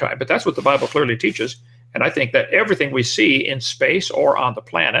long time, but that's what the Bible clearly teaches. And I think that everything we see in space or on the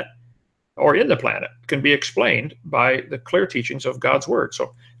planet or in the planet can be explained by the clear teachings of God's word.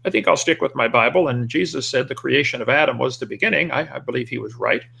 So I think I'll stick with my Bible. And Jesus said the creation of Adam was the beginning. I believe he was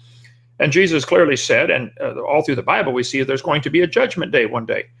right. And Jesus clearly said, and all through the Bible, we see there's going to be a judgment day one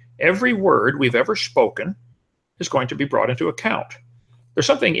day. Every word we've ever spoken is going to be brought into account. There's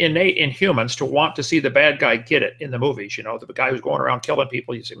something innate in humans to want to see the bad guy get it in the movies. You know, the guy who's going around killing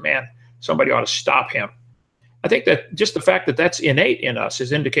people, you say, man, somebody ought to stop him. I think that just the fact that that's innate in us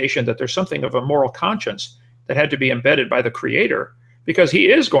is indication that there's something of a moral conscience that had to be embedded by the Creator, because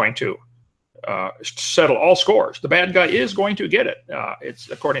he is going to settle all scores. The bad guy is going to get it. It's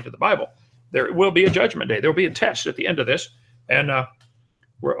according to the Bible. There will be a judgment day. There will be a test at the end of this. And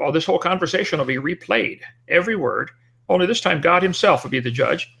all this whole conversation will be replayed, every word. Only this time, God himself will be the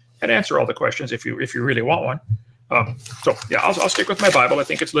judge and answer all the questions if you really want one. So yeah, I'll stick with my Bible. I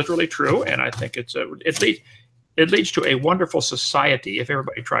think it's literally true, and I think it leads to a wonderful society if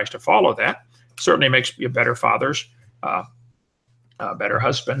everybody tries to follow that. Certainly makes you better fathers, better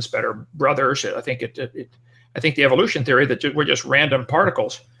husbands, better brothers. I think I think the evolution theory that we're just random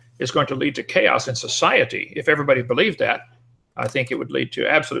particles is going to lead to chaos in society. If everybody believed that, I think it would lead to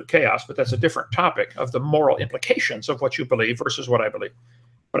absolute chaos, but that's a different topic of the moral implications of what you believe versus what I believe.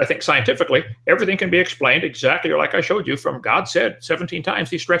 But I think scientifically, everything can be explained exactly like I showed you from God said 17 times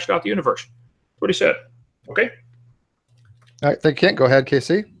he stretched out the universe. That's what he said. Okay? All right, thank you, Kent. Go ahead,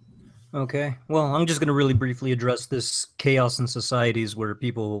 KC. Okay. Well, I'm just going to really briefly address this chaos in societies where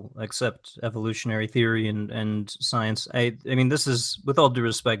people accept evolutionary theory and science. I mean, this is, with all due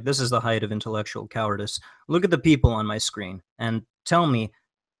respect, this is the height of intellectual cowardice. Look at the people on my screen and tell me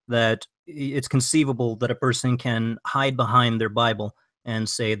that it's conceivable that a person can hide behind their Bible and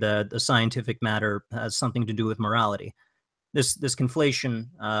say that the scientific matter has something to do with morality. This conflation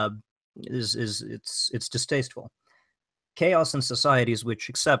it's distasteful. Chaos in societies which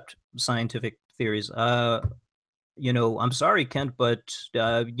accept scientific theories. You know, I'm sorry, Kent, but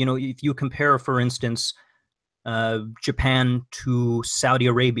you know, if you compare, for instance, Japan to Saudi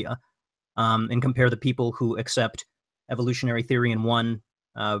Arabia, and compare the people who accept evolutionary theory in one,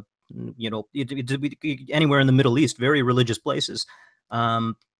 you know, anywhere in the Middle East, very religious places,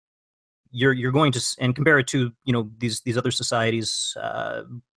 you're going to, and compare it to, you know, these other societies.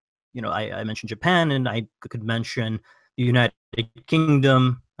 You know, I mentioned Japan, and I could mention the United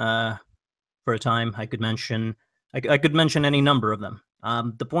Kingdom for a time. I could mention any number of them.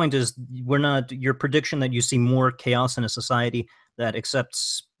 The point is, we're not, your prediction that you see more chaos in a society that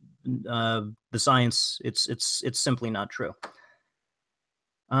accepts the science, it's simply not true.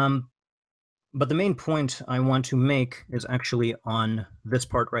 But the main point I want to make is actually on this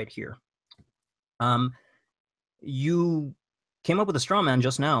part right here. You came up with a straw man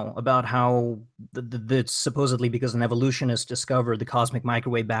just now about how it's supposedly because an evolutionist discovered the cosmic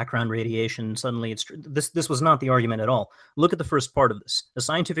microwave background radiation, suddenly it's this was not the argument at all. Look at the first part of this. A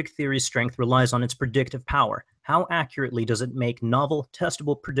scientific theory's strength relies on its predictive power. How accurately does it make novel,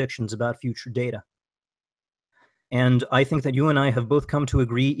 testable predictions about future data? And I think that you and I have both come to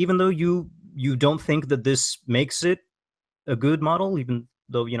agree, even though you don't think that this makes it a good model, even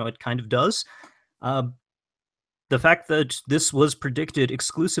though, you know, it kind of does. The fact that this was predicted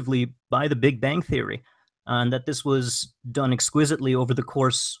exclusively by the Big Bang Theory, and that this was done exquisitely over the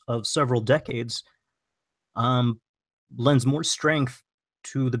course of several decades, lends more strength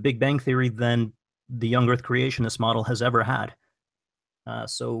to the Big Bang Theory than the young Earth creationist model has ever had.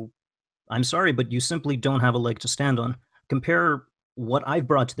 So I'm sorry, but you simply don't have a leg to stand on. Compare what I've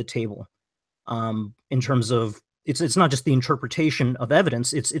brought to the table in terms of, it's not just the interpretation of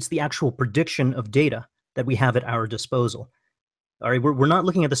evidence, it's the actual prediction of data that we have at our disposal. All right, we're not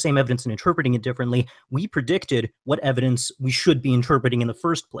looking at the same evidence and interpreting it differently. We predicted what evidence we should be interpreting in the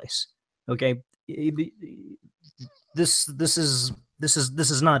first place. Okay, this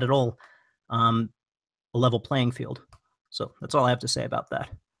is not at all a level playing field. So that's all I have to say about that.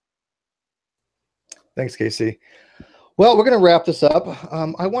 Thanks, Casey. Well, we're going to wrap this up.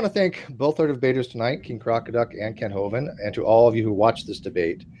 I want to thank both our debaters tonight, King Crocoduck and Ken Hovind, and to all of you who watched this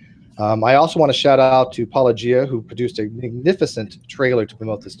debate. I also want to shout out to paulogia, who produced a magnificent trailer to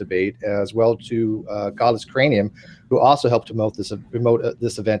promote this debate, as well to Godless Cranium, who also helped promote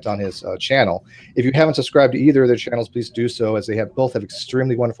this event on his channel. If you haven't subscribed to either of their channels, please do so, as they both have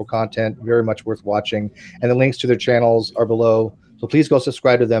extremely wonderful content, very much worth watching, and the links to their channels are below. So please go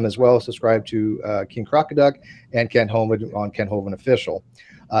subscribe to them as well. Subscribe to King Crocoduck and Ken Hovind on Ken Hovind Official.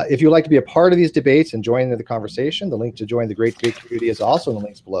 If you'd like to be a part of these debates and join in the conversation, the link to join the Great Debate community is also in the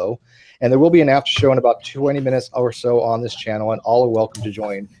links below. And there will be an after show in about 20 minutes or so on this channel, and all are welcome to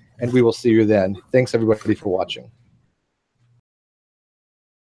join. And we will see you then. Thanks, everybody, for watching.